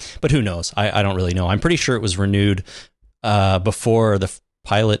 But who knows? I don't really know. I'm pretty sure it was renewed before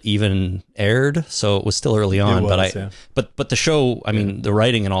pilot even aired, so it was still early on. Yeah. But the show, I mean, the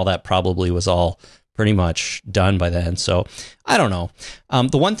writing and all that probably was all pretty much done by then. So I don't know.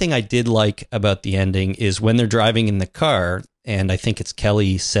 The one thing I did like about the ending is when they're driving in the car, and I think it's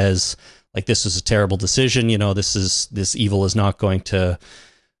Kelly says, like, this is a terrible decision. You know, this evil is not going to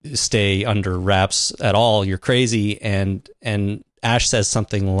stay under wraps at all. You're crazy. And Ash says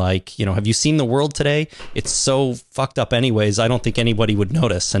something like, you know, have you seen the world today? It's so fucked up anyways. I don't think anybody would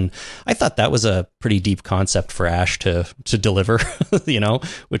notice. And I thought that was a pretty deep concept for Ash to deliver, you know,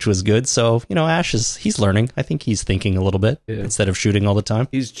 which was good. So, you know, Ash he's learning. I think he's thinking a little bit instead of shooting all the time.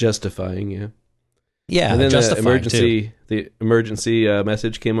 He's justifying, yeah. Yeah, and then the emergency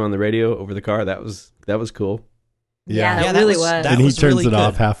message came on the radio over the car. That was cool. Yeah, that really was. And he was turns really it good.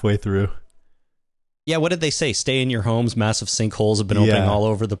 off halfway through. Yeah, what did they say? Stay in your homes. Massive sinkholes have been opening all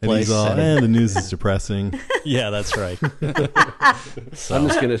over the And place. he's all, the news is depressing. Yeah, that's right. I'm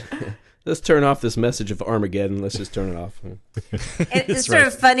just gonna let's turn off this message of Armageddon. Let's just turn it off. It's sort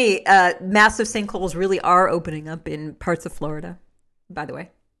of funny. Massive sinkholes really are opening up in parts of Florida, by the way.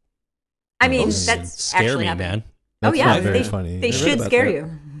 I mean, Those that's scare actually me, happening. man. Oh, yeah. not very They, funny. they I should about scare that.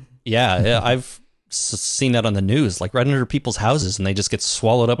 you. Yeah, I've seen that on the news, like right under people's houses, and they just get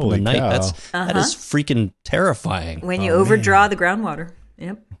swallowed up Holy in the night. cow. That is freaking terrifying. When you overdraw the groundwater.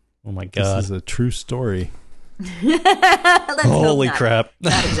 Yep. Oh my This god! is a true story. Let's hope Holy not. crap!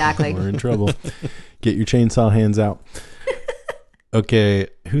 Not exactly. We're in trouble. Get your chainsaw hands out. Okay,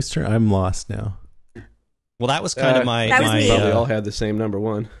 whose turn? I'm lost now. Well, that was kind of my That was me. Probably all had the same number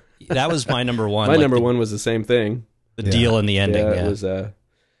one. that was my number one. My like number the, one was the same thing. the deal and the ending. Yeah, Yeah, it was.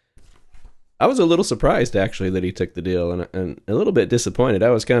 I was a little surprised actually that he took the deal, and a little bit disappointed. I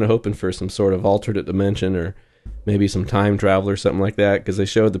was kind of hoping for some sort of alternate dimension or maybe some time travel or something like that, because they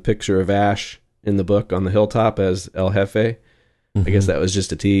showed the picture of Ash in the book on the hilltop as El Jefe. I guess that was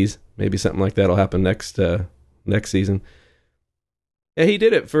just a tease. Maybe something like that'll happen next season. Yeah, he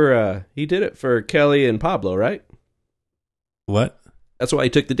did it for Kelly and Pablo, right? What? That's why he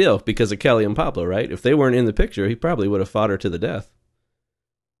took the deal, because of Kelly and Pablo, right? If they weren't in the picture, he probably would have fought her to the death.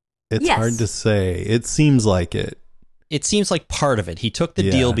 It's Yes. hard to say. It seems like it. it seems like part of it. He took the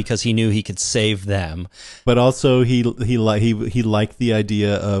Yeah. deal because he knew he could save them. But also he liked the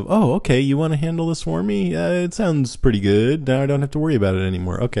idea of, oh, okay, you want to handle this for me? It sounds pretty good. Now I don't have to worry about it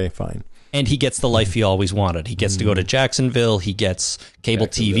anymore. Okay, fine. And he gets the life he always wanted. He gets to go to Jacksonville. He gets cable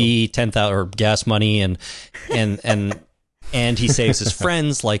TV, 10,000 or gas money, and he saves his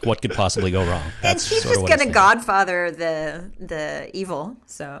friends. Like, what could possibly go wrong? And she's just gonna godfather the evil.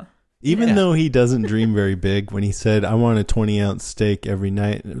 So Even though he doesn't dream very big, when he said, I want a 20-ounce steak every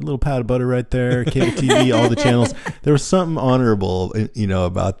night, a little pat of butter right there, cable TV, all the channels, there was something honorable,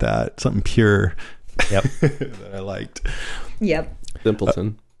 about that, something pure. Yep. that I liked. yep.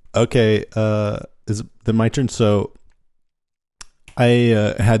 Simpleton. Okay, is it then my turn? So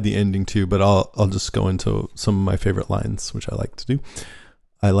I had the ending too, but I'll just go into some of my favorite lines, which I like to do.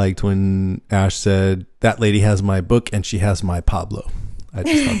 I liked when Ash said, "That lady has my book and she has my Pablo." I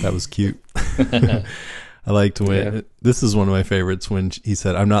just thought that was cute. I liked when this is one of my favorites when he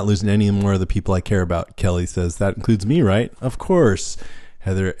said, "I'm not losing any more of the people I care about." Kelly says, "That includes me, right?" "Of course."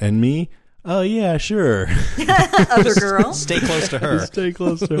 "Heather and me?" "Oh yeah, sure." Other girl. Stay close to her. Stay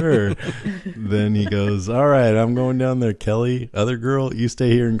close to her. Then he goes, "All right, I'm going down there, Kelly. Other girl, you stay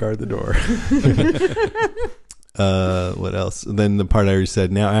here and guard the door." What else? And then the part I already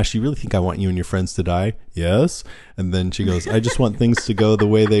said, "Now, Ash, you really think I want you and your friends to die?" "Yes." And then she goes, "I just want things to go the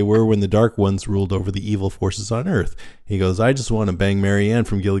way they were when the Dark Ones ruled over the evil forces on Earth." He goes, "I just want to bang Mary Ann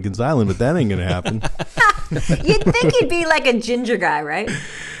from Gilligan's Island, but that ain't going to happen." You'd think he'd be like a ginger guy, right?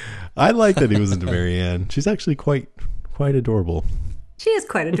 I like that he was into Mary Ann. She's actually quite adorable. She is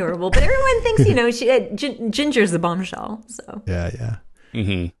quite adorable, but everyone thinks, Ginger's the bombshell. So Yeah.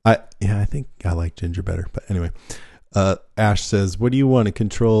 Mm-hmm. I think I like Ginger better. But anyway, Ash says, "What do you want to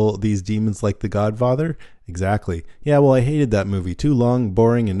control these demons like The Godfather?" "Exactly. Yeah, well, I hated that movie. Too long,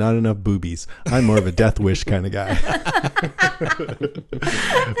 boring, and not enough boobies. I'm more of a Death Wish kind of guy."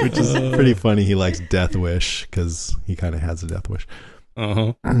 Which is pretty funny. He likes Death Wish because he kind of has a death wish.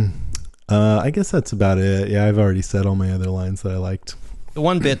 Uh-huh. I guess that's about it. Yeah, I've already said all my other lines that I liked. The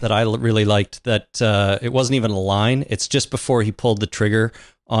one bit that I really liked that it wasn't even a line. It's just before he pulled the trigger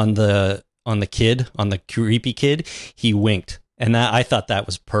on the creepy kid. He winked, and that I thought that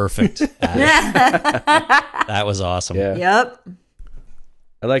was perfect. That was awesome. Yeah. yep.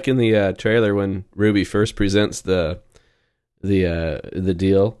 I like in the trailer when Ruby first presents the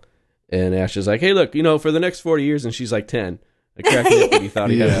deal, and Ash is like, "Hey, look, for the next 40 years," and she's like 10. I cracked me up when he thought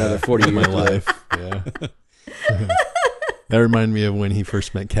he had another 40 in my years life. Yeah. That reminded me of when he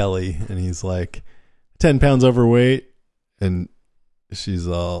first met Kelly, and he's like 10 pounds overweight, and she's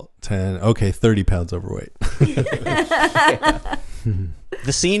all 10. Okay, 30 pounds overweight.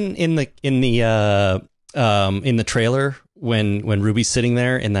 The scene in the trailer when Ruby's sitting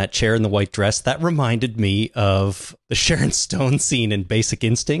there in that chair in the white dress, that reminded me of the Sharon Stone scene in Basic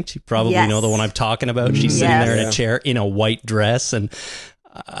Instinct. You probably know the one I'm talking about. She's sitting there in a chair in a white dress, and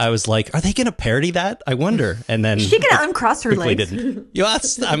I was like, are they going to parody that? I wonder. And then she gonna uncross her legs. Didn't.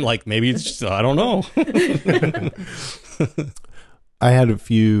 Yes, I'm like, maybe it's just, I don't know. I had a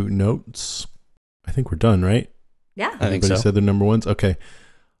few notes. I think we're done, right? Yeah, I think Everybody so. said their number ones. Okay.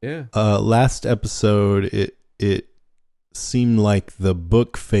 Yeah. Last episode, it seemed like the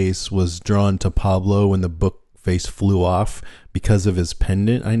book face was drawn to Pablo when the book face flew off because of his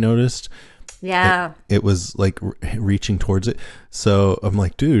pendant. I noticed. yeah. It was like reaching towards it. So I'm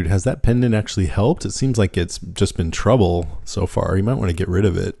like, dude, has that pendant actually helped? It seems like it's just been trouble so far. You might want to get rid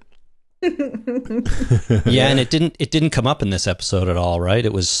of it. Yeah, and it didn't come up in this episode at all, right?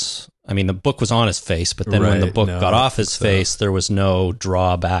 It was, I mean, the book was on his face, but then when the Right, book no, got I off think his so. face, there was no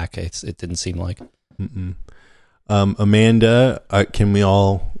drawback. It didn't seem like. Amanda, do we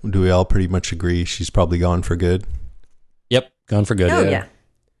all pretty much agree she's probably gone for good? Yep, gone for good. Oh yeah.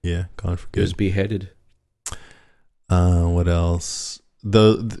 Yeah, gone for He was good. beheaded. What else?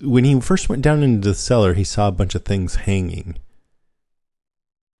 When he first went down into the cellar, he saw a bunch of things hanging.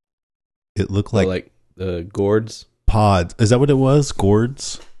 It looked Like the gourds. pods. Is that what it was?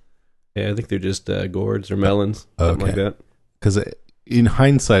 Gourds? Yeah, I think they're just gourds or melons, something like Okay. that. Because in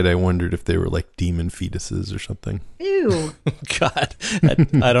hindsight, I wondered if they were like demon fetuses or something. Ew. God,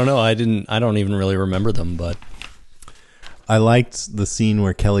 I don't know. I don't even really remember them, but I liked the scene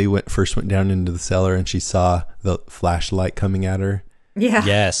where Kelly first went down into the cellar and she saw the flashlight coming at her. Yeah.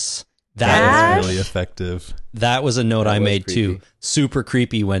 yes, That That- was really effective. that was a note That I was made too. creepy. Super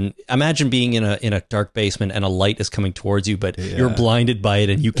creepy. When imagine being in a dark basement and a light is coming towards you, but Yeah. you're blinded by it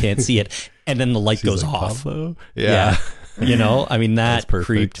and you can't see it, and then the light She's goes like, off. "Pablo?" Yeah. You know, I mean, That's that perfect.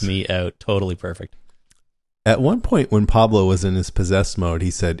 creeped me out. Totally perfect. At one point, when Pablo was in his possessed mode,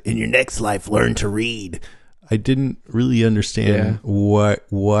 he said, "In your next life, learn to read." I didn't really understand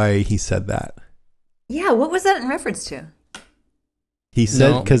why he said that. Yeah. What was that in reference to? He said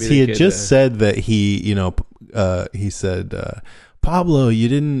No, because maybe he they had could, just said that he said, "Pablo, you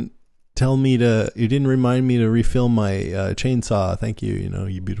didn't remind me to refill my chainsaw. Thank you.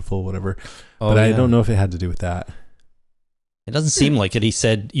 You beautiful whatever." Oh, But I yeah. don't know if it had to do with that. It doesn't seem like it. He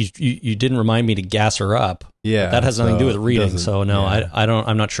said you didn't remind me to gas her up. Yeah, That has nothing to do with it reading. doesn't- So no, yeah. I don't.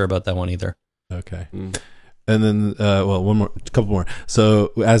 I'm not sure about that one either. Okay. Mm. And then, a couple more.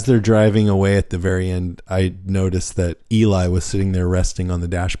 So as they're driving away at the very end, I noticed that Eli was sitting there resting on the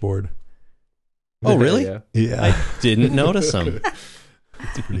dashboard. Oh, really? Yeah. Yeah, I didn't notice him.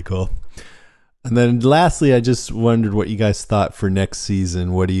 it's pretty cool. And then lastly, I just wondered what you guys thought for next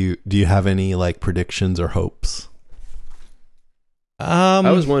season. What do you have any like predictions or hopes?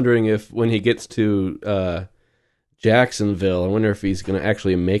 I was wondering if when he gets to Jacksonville, I wonder if he's going to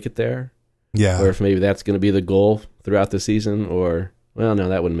actually make it there, Yeah. or if maybe that's going to be the goal throughout the season. Or well, no,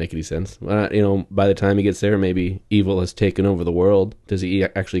 that wouldn't make any sense. By the time he gets there, maybe evil has taken over the world. Does he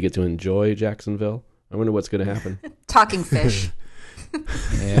actually get to enjoy Jacksonville? I wonder what's going to happen. Talking fish.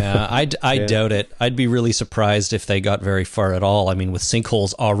 Yeah, I Yeah. doubt it. I'd be really surprised if they got very far at all. I mean, with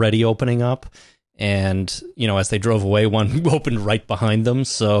sinkholes already opening up, and as they drove away, one opened right behind them.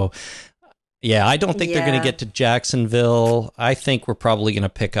 So, yeah, I don't think they're going Yeah. to get to Jacksonville. I think we're probably going to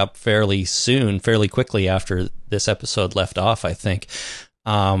pick up fairly quickly after this episode left off, I think.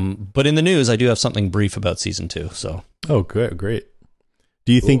 But in the news, I do have something brief about season 2. So, Oh, great.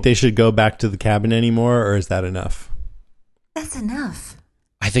 Do you think they should go back to the cabin anymore, or is that enough? That's enough.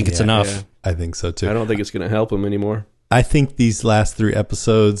 I think it's Yeah. enough. Yeah. I think so too. I don't think it's going to help him anymore. I think these last 3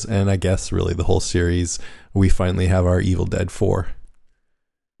 episodes, and I guess really the whole series, we finally have our Evil Dead 4.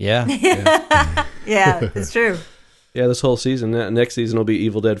 Yeah. Yeah, it's true. Yeah, this whole season. Next season will be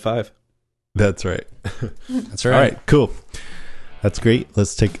Evil Dead 5. That's right. That's All right. right, cool. That's great.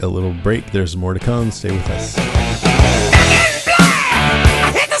 Let's take a little break. There's more to come. Stay with us. I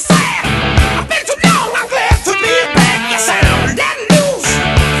hit the sand. I've been too long. I'm glad to be back. Yes, I'm getting news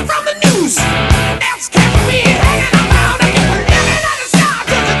from the news. That's kept me hanging around. I get living on the side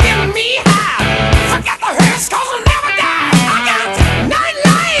just to get me high. Forget the hearse, cause I'll never die. I got 9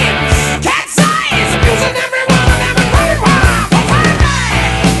 lions, cat's eyes, abusing every one of them. And running wild for my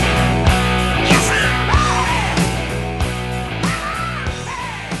life. Yes, I'm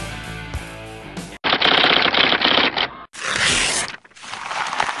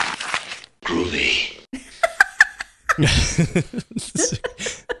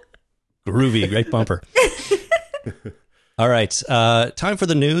Groovy, great bumper. All right, time for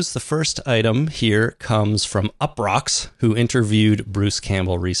the news. The first item here comes from Uprocks, who interviewed Bruce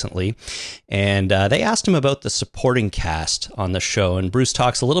Campbell recently, and they asked him about the supporting cast on the show. And Bruce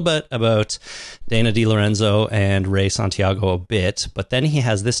talks a little bit about Dana DiLorenzo and Ray Santiago a bit, but then he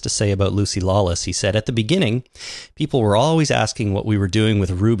has this to say about Lucy Lawless. He said, at the beginning, people were always asking what we were doing with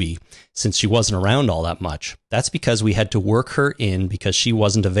Ruby, since she wasn't around all that much. That's because we had to work her in because she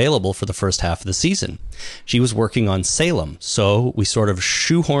wasn't available for the first half of the season. She was working on Salem, so we sort of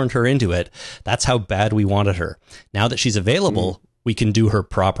shoehorned her into it. That's how bad we wanted her. Now that she's available, we can do her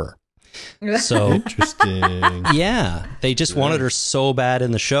proper. So Interesting. yeah, they just wanted her so bad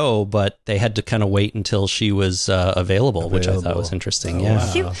in the show, but they had to kind of wait until she was available, which I thought was interesting.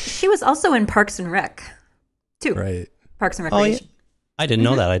 She was also in Parks and Rec, too. Right. Parks and Oh, yeah. Recreation. I didn't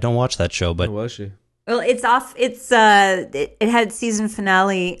know that. I don't watch that show, but How was she? Well, it's off. It had season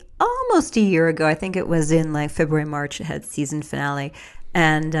finale almost a year ago. I think it was in like February, March. It had season finale,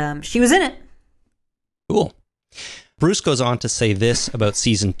 and she was in it. cool. Bruce goes on to say this about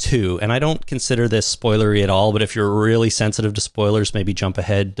season 2, and I don't consider this spoilery at all, but if you're really sensitive to spoilers, maybe jump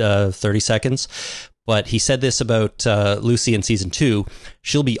ahead 30 seconds. But he said this about Lucy in season 2.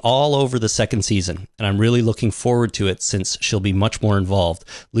 She'll be all over the second season, and I'm really looking forward to it since she'll be much more involved.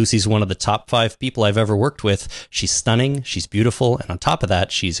 Lucy's one of the top 5 people I've ever worked with. She's stunning, she's beautiful, and on top of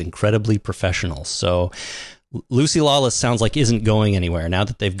that, she's incredibly professional. So Lucy Lawless sounds like isn't going anywhere. Now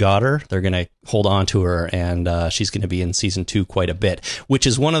that they've got her, they're going to hold on to her, and she's going to be in season 2 quite a bit, which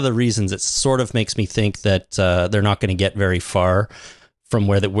is one of the reasons it sort of makes me think that they're not going to get very far from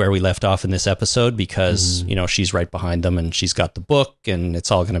where we left off in this episode, because you know, she's right behind them and she's got the book, and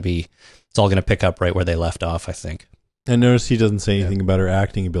it's all going to pick up right where they left off, I think. I noticed he doesn't say anything about her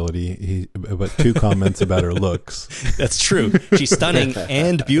acting ability, but 2 comments about her looks. That's true. She's stunning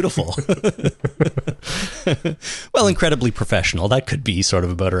and beautiful. Well, incredibly professional. That could be sort of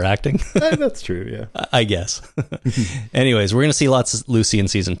about her acting. That's true, yeah. I guess. Anyways, we're going to see lots of Lucy in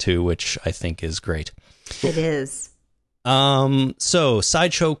season 2, which I think is great. It is. So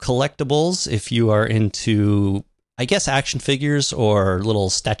Sideshow Collectibles, if you are into, I guess, action figures or little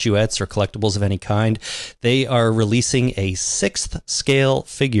statuettes or collectibles of any kind, they are releasing a 6th scale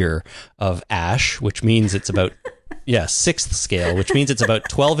figure of Ash, which means it's about, 6th scale, which means it's about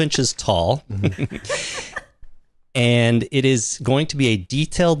 12 inches tall. And it is going to be a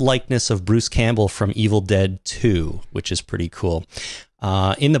detailed likeness of Bruce Campbell from Evil Dead 2, which is pretty cool.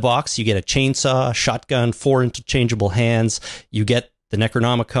 In the box, you get a chainsaw, shotgun, 4 interchangeable hands. You get the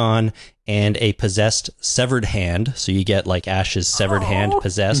Necronomicon and a possessed severed hand. So you get like Ash's severed hand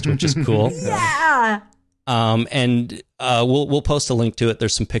possessed, which is cool. Yeah. And we'll post a link to it.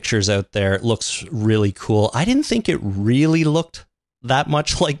 There's some pictures out there. It looks really cool. I didn't think it really looked that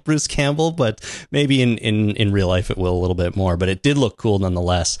much like Bruce Campbell, but maybe in real life it will a little bit more. But it did look cool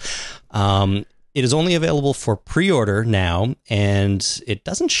nonetheless. It is only available for pre-order now, and it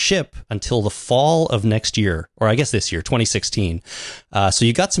doesn't ship until the fall of next year, or I guess this year, 2016. So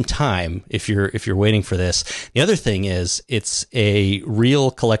you got some time if you're waiting for this. The other thing is, it's a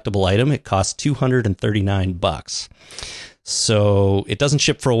real collectible item. It costs $239. So it doesn't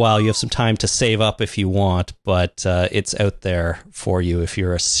ship for a while. You have some time to save up if you want, but it's out there for you if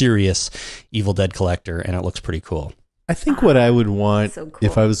you're a serious Evil Dead collector, and it looks pretty cool. I think what I would want So cool.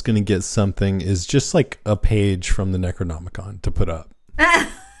 if I was going to get something is just like a page from the Necronomicon to put up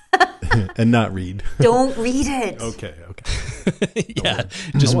and not read. Don't read it. Okay. Yeah,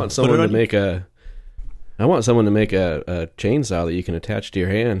 I want someone to on- make a chainsaw that you can attach to your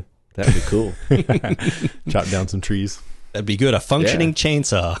hand. That'd be cool. Chop down some trees. That'd be good. A functioning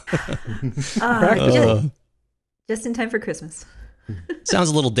chainsaw. Just in time for Christmas. Sounds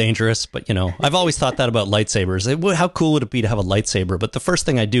a little dangerous, but you know, I've always thought that about lightsabers. How cool would it be to have a lightsaber? But the first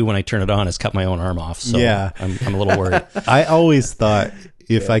thing I do when I turn it on is cut my own arm off. So Yeah. I'm a little worried. I always thought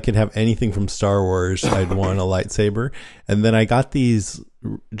if I could have anything from Star Wars, I'd want a lightsaber. And then I got these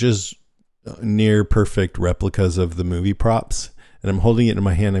just near perfect replicas of the movie props. And I'm holding it in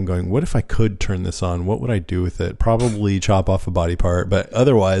my hand. I'm going, what if I could turn this on? What would I do with it? Probably chop off a body part. But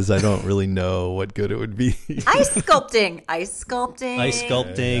otherwise, I don't really know what good it would be. Ice sculpting. Ice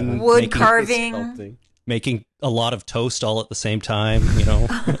sculpting, Wood carving. making a lot of toast all at the same time. You know,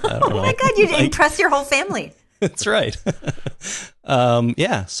 I don't know. Oh my God, you'd impress your whole family. That's right.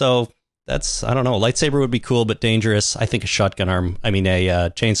 Yeah. So that's, I don't know. Lightsaber would be cool, but dangerous. I think a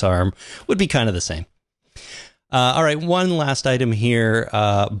chainsaw arm would be kind of the same. All right, one last item here.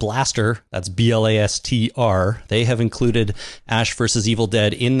 Blaster, that's Blastr. They have included Ash vs. Evil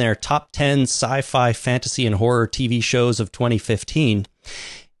Dead in their top 10 sci-fi, fantasy, and horror TV shows of 2015.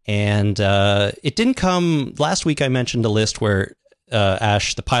 And it didn't come last week. I mentioned a list where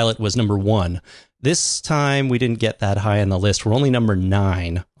Ash, the pilot, was number 1. This time we didn't get that high on the list. We're only number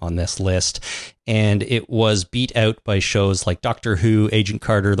 9 on this list. And it was beat out by shows like Doctor Who, Agent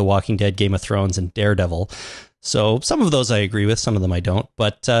Carter, The Walking Dead, Game of Thrones, and Daredevil. So some of those I agree with, some of them I don't.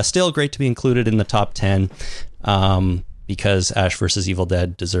 But still great to be included in the top 10 because Ash vs. Evil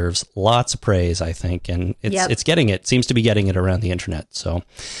Dead deserves lots of praise, I think. And it's getting it. Seems to be getting it around the internet. So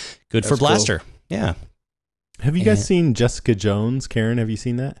good for Blaster. Cool. Yeah. Have you guys seen Jessica Jones? Karen, have you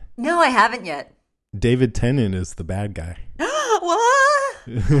seen that? No, I haven't yet. David Tennant is the bad guy. What?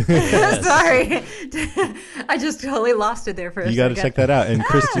 Sorry. I just totally lost it there for a second. You got to check that out. And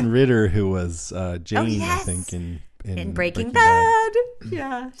Kristen Ritter, who was Jane, I think, in Breaking Bad.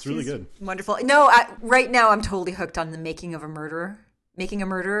 Yeah. It's really good. Wonderful. No, right now I'm totally hooked on The Making a Murderer.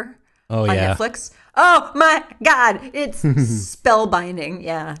 Oh, on Netflix. Oh, my God. It's spellbinding.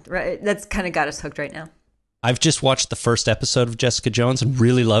 Yeah, right. That's kind of got us hooked right now. I've just watched the first episode of Jessica Jones and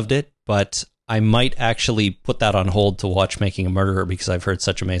really loved it, but I might actually put that on hold to watch Making a Murderer because I've heard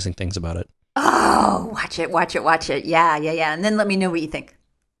such amazing things about it. Oh, watch it. Yeah. And then let me know what you think.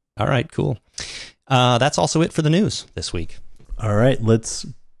 All right, cool. That's also it for the news this week. All right, let's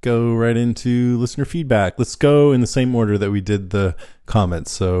go right into listener feedback. Let's go in the same order that we did the comments.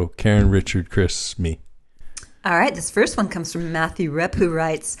 So Karen, Richard, Chris, me. All right, this first one comes from Matthew Rep, who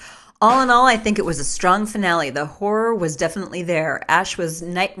writes, all in all, I think it was a strong finale. The horror was definitely there. Ash was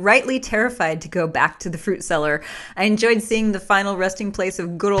rightly terrified to go back to the fruit cellar. I enjoyed seeing the final resting place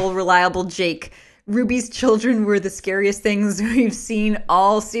of good old reliable Jake. Ruby's children were the scariest things we've seen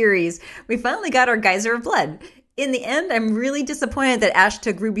all series. We finally got our geyser of blood. In the end, I'm really disappointed that Ash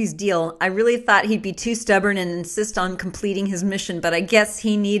took Ruby's deal. I really thought he'd be too stubborn and insist on completing his mission, but I guess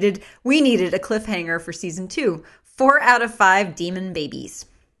we needed a cliffhanger for season 2. 4 out of 5 demon babies.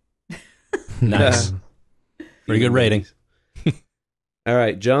 Nice. Pretty good rating. All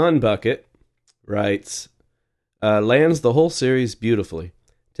right. John Bucket writes, lands the whole series beautifully.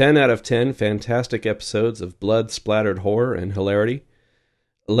 10 out of 10 fantastic episodes of blood-splattered horror and hilarity.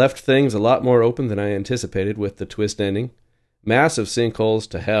 Left things a lot more open than I anticipated with the twist ending. Massive sinkholes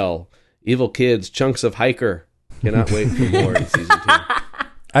to hell. Evil kids, chunks of hiker. Cannot wait for more in season 2.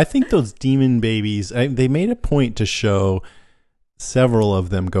 I think those demon babies, they made a point to show several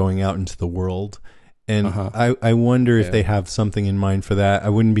of them going out into the world. And I wonder if they have something in mind for that. I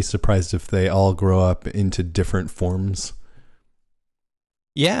wouldn't be surprised if they all grow up into different forms.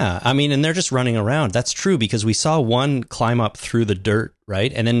 Yeah, I mean, and they're just running around. That's true, because we saw one climb up through the dirt, right?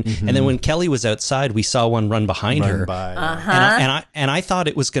 And then when Kelly was outside, we saw one run behind her. And I thought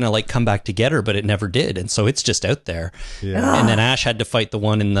it was going to like come back to get her, but it never did. And so it's just out there. Yeah. And then Ash had to fight the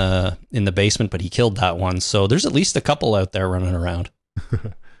one in the basement, but he killed that one. So there's at least a couple out there running around.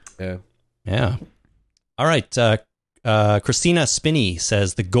 Yeah. All right. Christina Spinney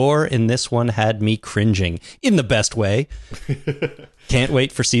says, the gore in this one had me cringing in the best way. Can't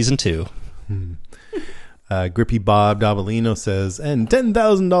wait for season 2. Grippy Bob Davalino says, and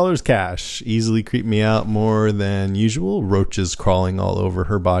 $10,000 cash. Easily creeped me out more than usual. Roaches crawling all over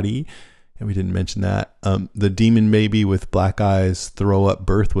her body. And we didn't mention that. The demon baby with black eyes throw up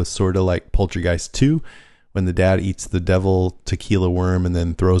birth was sort of like Poltergeist 2. When the dad eats the devil tequila worm and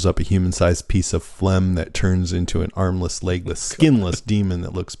then throws up a human-sized piece of phlegm that turns into an armless, legless, skinless demon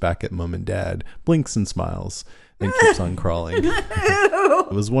that looks back at mom and dad, blinks and smiles, then keeps on crawling.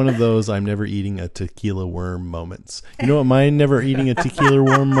 It was one of those I'm never eating a tequila worm moments. You know what my never eating a tequila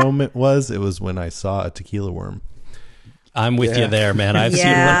worm moment was? It was when I saw a tequila worm. I'm with you there, man. I've seen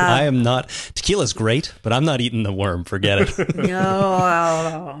one. I am not. Tequila's great, but I'm not eating the worm. Forget it.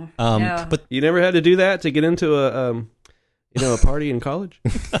 No. But you never had to do that to get into a party in college?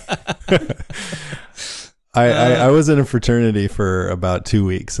 I was in a fraternity for about 2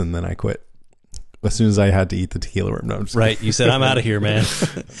 weeks and then I quit as soon as I had to eat the tequila worm. No, right. You said, I'm out of here, man.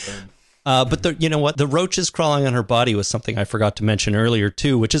 But you know what? The roaches crawling on her body was something I forgot to mention earlier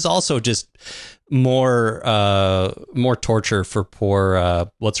too, which is also just more torture for poor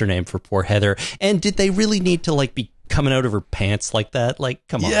for poor Heather. And did they really need to like be coming out of her pants like that? Like,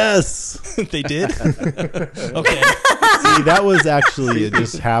 come on. Yes, they did. Okay. See, that was actually, it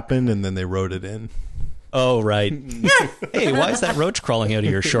just happened and then they wrote it in. Oh, right. Hey, why is that roach crawling out of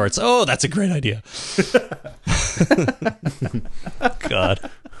your shorts? Oh, that's a great idea. God.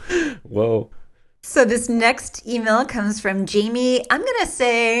 Whoa. So this next email comes from Jamie. I'm going to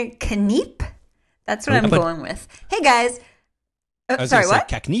say Kaniep. That's what I'm going with. Hey, guys. Sorry, what?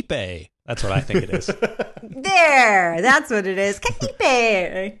 Kaknipe. That's what I think it is. There. That's what it is.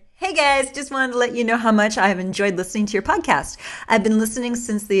 Kaknipe. Hey guys, just wanted to let you know how much I have enjoyed listening to your podcast. I've been listening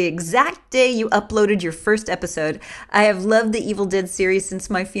since the exact day you uploaded your first episode. I have loved the Evil Dead series since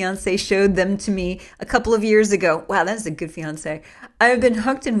my fiance showed them to me a couple of years ago. Wow, that's a good fiance. I have been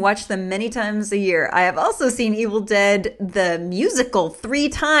hooked and watched them many times a year. I have also seen Evil Dead, the musical, 3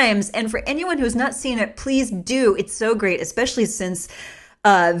 times. And for anyone who has not seen it, please do. It's so great, especially since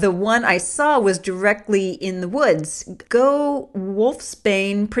the one I saw was directly in the woods. Go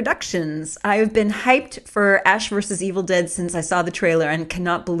Wolfsbane Productions. I've been hyped for Ash vs. Evil Dead since I saw the trailer and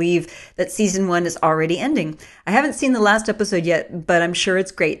cannot believe that season 1 is already ending. I haven't seen the last episode yet, but I'm sure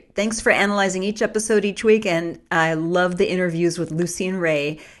it's great. Thanks for analyzing each episode each week, and I love the interviews with Lucy and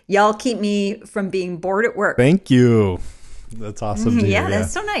Ray. Y'all keep me from being bored at work. Thank you. That's awesome to hear. Yeah,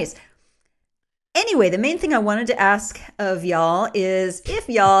 that's so nice. Anyway, the main thing I wanted to ask of y'all is if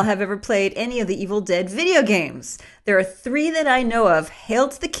y'all have ever played any of the Evil Dead video games. There are 3 that I know of: Hail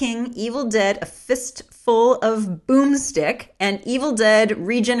to the King, Evil Dead, A Fistful of Boomstick, and Evil Dead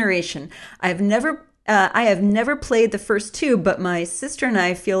Regeneration. I have never played the first 2, but my sister and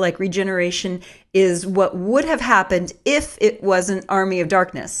I feel like Regeneration is what would have happened if it wasn't Army of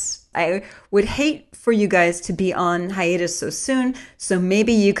Darkness. I would hate for you guys to be on hiatus so soon, so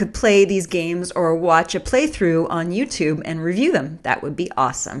maybe you could play these games or watch a playthrough on YouTube and review them. That would be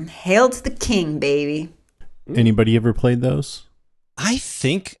awesome. Hail to the king, baby. Anybody ever played those? I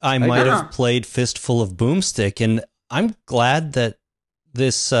think I might have played Fistful of Boomstick, and I'm glad that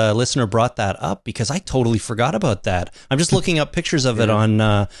this listener brought that up because I totally forgot about that. I'm just looking up pictures of it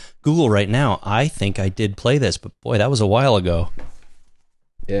on Google right now. I think I did play this, but boy, that was a while ago.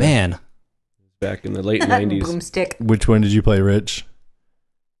 Yeah. Man. Back in the late 90s. Boomstick. Which one did you play, Rich?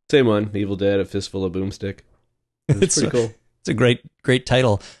 Same one, Evil Dead, A Fistful of Boomstick. It's pretty cool. It's a great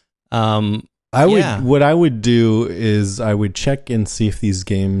title. What I would do is I would check and see if these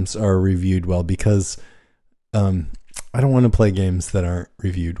games are reviewed well, because I don't want to play games that aren't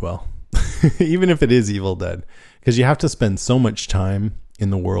reviewed well, even if it is Evil Dead, because you have to spend so much time in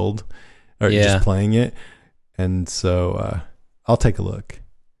the world or just playing it. And so I'll take a look.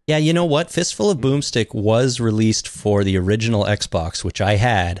 Yeah, you know what? Fistful of Boomstick was released for the original Xbox, which I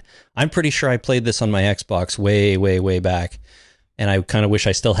had. I'm pretty sure I played this on my Xbox way, way, way back. And I kind of wish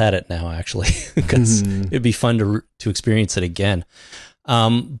I still had it now, actually, because it'd be fun to experience it again.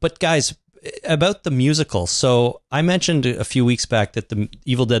 But guys, about the musical. So I mentioned a few weeks back that the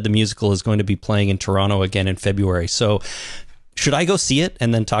Evil Dead the Musical is going to be playing in Toronto again in February. So should I go see it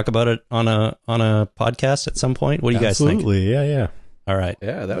and then talk about it on a podcast at some point? What do you guys think? Absolutely, yeah. All right.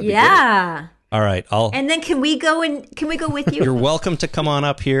 Yeah, that would be Yeah. All right. And then can we go with you? You're welcome to come on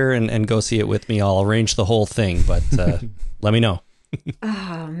up here and go see it with me. I'll arrange the whole thing, but let me know.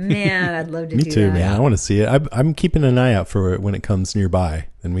 Oh man, I'd love to Me do too, that. man. I want to see it. I'm keeping an eye out for it when it comes nearby,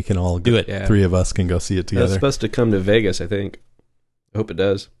 and we can all do it. Yeah. 3 of us can go see it together. It's supposed to come to Vegas, I think. I hope it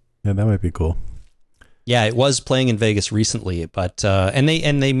does. Yeah, that might be cool. Yeah, it was playing in Vegas recently, but and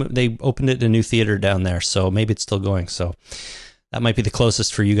they opened it in a new theater down there, so maybe it's still going. So that might be the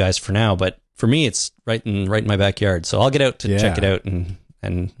closest for you guys for now, but for me, it's right in my backyard. So I'll get out to check it out,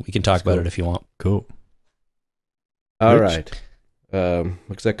 and we can talk about it if you want. Cool. All Rich? right.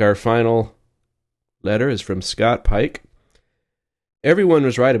 Looks like our final letter is from Scott Pike. Everyone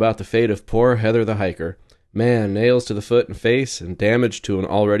was right about the fate of poor Heather the hiker. Man, nails to the foot and face, and damage to an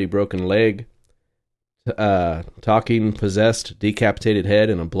already broken leg. Talking, possessed, decapitated head,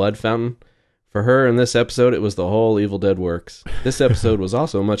 and a blood fountain. For her, in this episode, it was the whole Evil Dead works. This episode was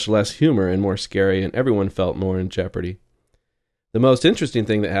also much less humor and more scary, and everyone felt more in jeopardy. The most interesting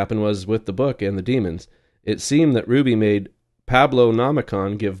thing that happened was with the book and the demons. It seemed that Ruby made Pablo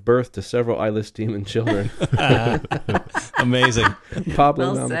Nomicon give birth to several eyeless demon children. Amazing.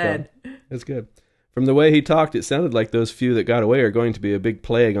 Pablo Well Nomicon. said. That's good. From the way he talked, it sounded like those few that got away are going to be a big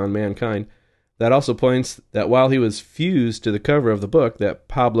plague on mankind. That also points that while he was fused to the cover of the book, that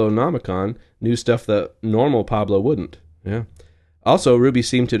Pablo Nomicon knew stuff that normal Pablo wouldn't. Yeah. Also, Ruby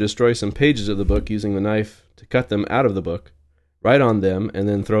seemed to destroy some pages of the book using the knife to cut them out of the book, write on them, and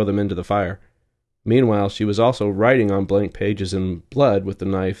then throw them into the fire. Meanwhile, she was also writing on blank pages in blood with the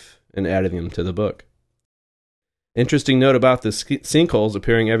knife and adding them to the book. Interesting note about the sinkholes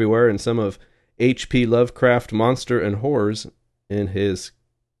appearing everywhere in some of H.P. Lovecraft monster and horrors in his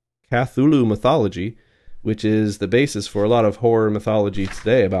Cthulhu mythology, which is the basis for a lot of horror mythology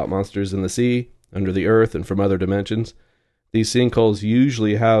today about monsters in the sea, under the earth, and from other dimensions. These sinkholes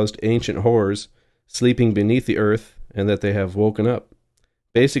usually housed ancient horrors sleeping beneath the earth and that they have woken up.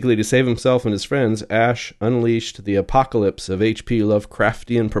 Basically, to save himself and his friends, Ash unleashed the apocalypse of H.P.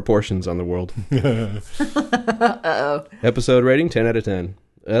 Lovecraftian proportions on the world. Uh-oh. Episode rating, 10 out of 10.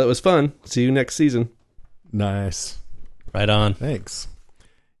 It was fun. See you next season. Nice. Right on. Thanks.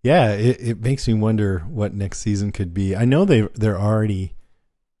 Yeah, it makes me wonder what next season could be. I know they've already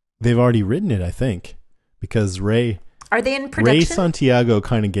written it, I think, because Are they in Ray production? Santiago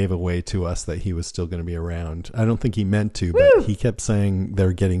kind of gave away to us that he was still going to be around. I don't think he meant to, but he kept saying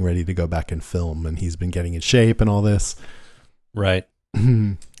they're getting ready to go back and film, and he's been getting in shape and all this. Right.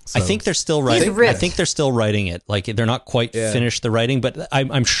 So, I think they're still writing. ripped. I think they're still writing it. Like they're not quite finished the writing, but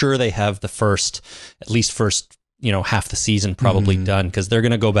I'm sure they have the first half the season probably done, because they're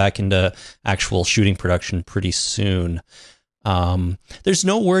going to go back into actual shooting production pretty soon. There's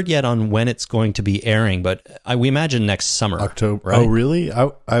no word yet on when it's going to be airing, but we imagine next summer. October. Right? Oh, really?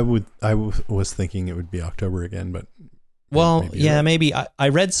 I was thinking it would be October again, but Well, maybe yeah, right. maybe. I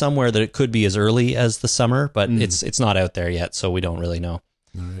read somewhere that it could be as early as the summer, but it's not out there yet, so we don't really know.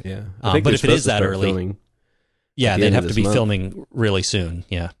 Yeah. But they're if it is supposed to that start early, filming yeah, at the they'd end have of to this be month. filming really soon.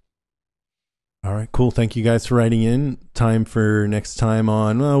 Yeah. All right, cool. Thank you guys for writing in. Time for next time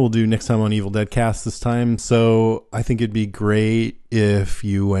on, we'll do next time on Evil Dead Cast this time. So I think it'd be great if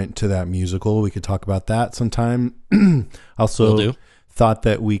you went to that musical. We could talk about that sometime. Also, Will do. thought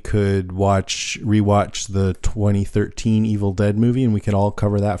that we could rewatch the 2013 Evil Dead movie, and we could all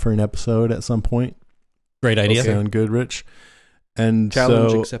cover that for an episode at some point. Great idea. Sound good, Rich? And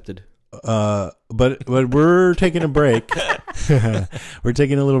Challenge so, accepted. but we're taking a break. We're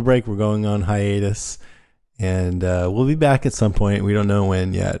taking a little break. We're going on hiatus, and we'll be back at some point. We don't know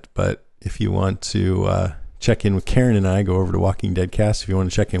when yet, but if you want to check in with Karen and I, go over to Walking Dead Cast. If you want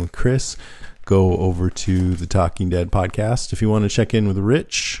to check in with Chris, go over to the Talking Dead podcast. If you want to check in with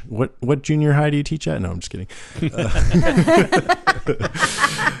Rich, what junior high do you teach at? No, I'm just kidding.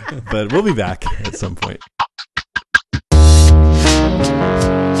 But we'll be back at some point.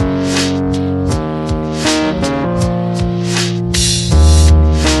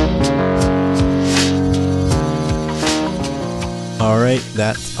 All right,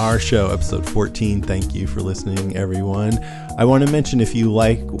 that's our show, episode 14. Thank you for listening, everyone. I want to mention, if you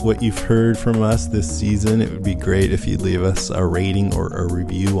like what you've heard from us this season, it would be great if you'd leave us a rating or a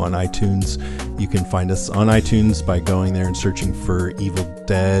review on iTunes. You can find us on iTunes by going there and searching for Evil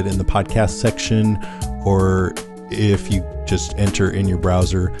Dead in the podcast section, or if you just enter in your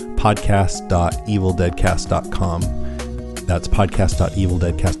browser podcast.evildeadcast.com. That's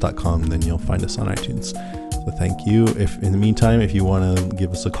podcast.evildeadcast.com, then you'll find us on iTunes. So thank you. If in the meantime, if you want to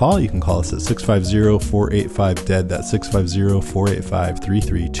give us a call, you can call us at 650-485-DEAD. That's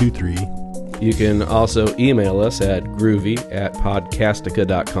 650-485-3323. You can also email us at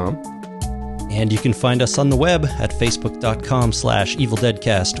groovy@podcastica.com. And you can find us on the web at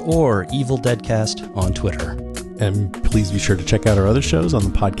facebook.com/evildeadcast or evildeadcast on Twitter. And please be sure to check out our other shows on the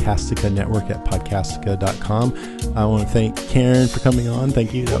Podcastica network at podcastica.com. I want to thank Karen for coming on.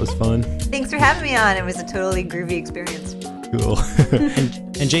 Thank you. That was fun. Thanks for having me on. It was a totally groovy experience. Cool.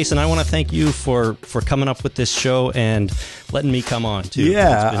 And Jason, I want to thank you for coming up with this show and letting me come on too.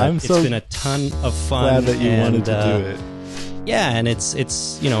 Yeah, it's been a ton of fun. Glad that you wanted to do it. Yeah, and it's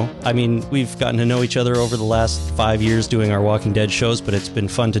I mean, we've gotten to know each other over the last 5 years doing our Walking Dead shows, but it's been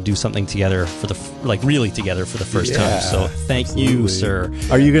fun to do something together really together for the first time. So thank you, sir.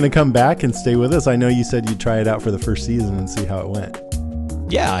 Are you going to come back and stay with us? I know you said you'd try it out for the first season and see how it went.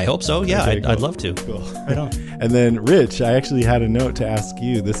 Yeah, I hope so. Yeah, Okay, cool. I'd love to. Cool. Right on. And then Rich, I actually had a note to ask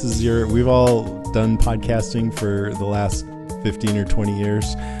you. We've all done podcasting for the last 15 or 20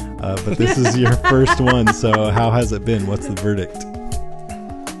 years. But this is your first one, so how has it been? What's the verdict?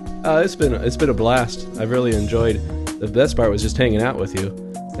 It's been a blast. I've really enjoyed. The best part was just hanging out with you.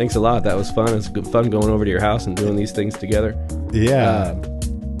 Thanks a lot. That was fun. It's fun going over to your house and doing these things together. Yeah.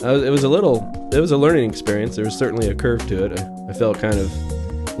 It was a learning experience. There was certainly a curve to it. I felt kind of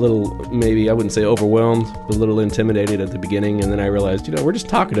maybe I wouldn't say overwhelmed, but a little intimidated at the beginning, and then I realized, we're just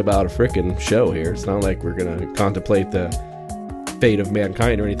talking about a frickin' show here. It's not like we're gonna contemplate the fate of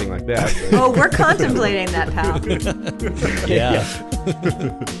mankind or anything like that. Oh, we're contemplating that, pal. Yeah.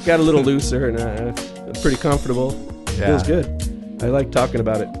 Got a little looser, and I'm pretty comfortable. Yeah. Feels good. I like talking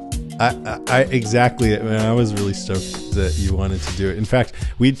about it. I exactly. I mean, I was really stoked that you wanted to do it. In fact,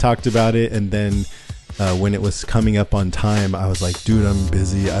 we talked about it, and then when it was coming up on time, I was like, "Dude, I'm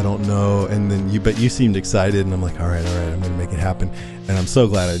busy. I don't know." And then you seemed excited, and I'm like, "All right, I'm going to make it happen." And I'm so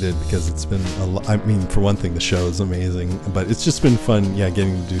glad I did, because it's been I mean, for one thing, the show is amazing, but it's just been fun,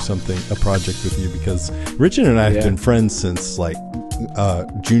 getting to do a project with you, because Richard and I have been friends since like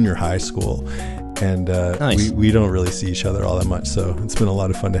junior high school. And Nice. we don't really see each other all that much, so it's been a lot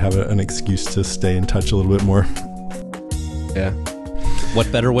of fun to have an excuse to stay in touch a little bit more. Yeah.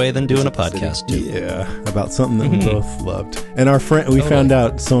 what better way than doing a podcast too? Yeah, about something that we both loved. And our friend, we found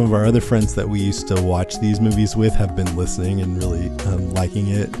out some of our other friends that we used to watch these movies with have been listening and really liking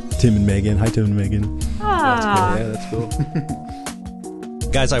it. Tim and Megan. Hi, Tim and Megan. Yeah, that's cool.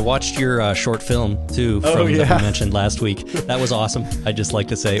 Guys, I watched your short film too that we mentioned last week. That was awesome. I'd just like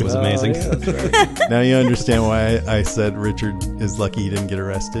to say it was amazing. Yeah, that's right. Now you understand why I said Richard is lucky he didn't get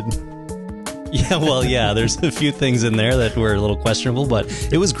arrested. Yeah, well, yeah, there's a few things in there that were a little questionable, but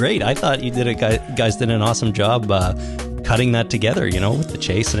it was great. I thought you guys did an awesome job cutting that together, with the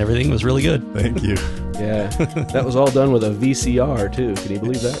chase and everything. It was really good. Thank you. Yeah, that was all done with a VCR too. Can you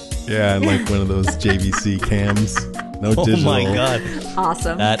believe that? Yeah, and like one of those JVC cams. No digital. Oh my God.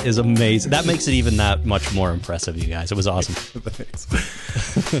 Awesome. That is amazing. That makes it even that much more impressive, you guys. It was awesome.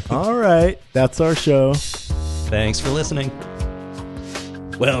 Thanks. All right, that's our show. Thanks for listening.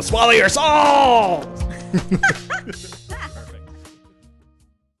 Well, swallow your salt!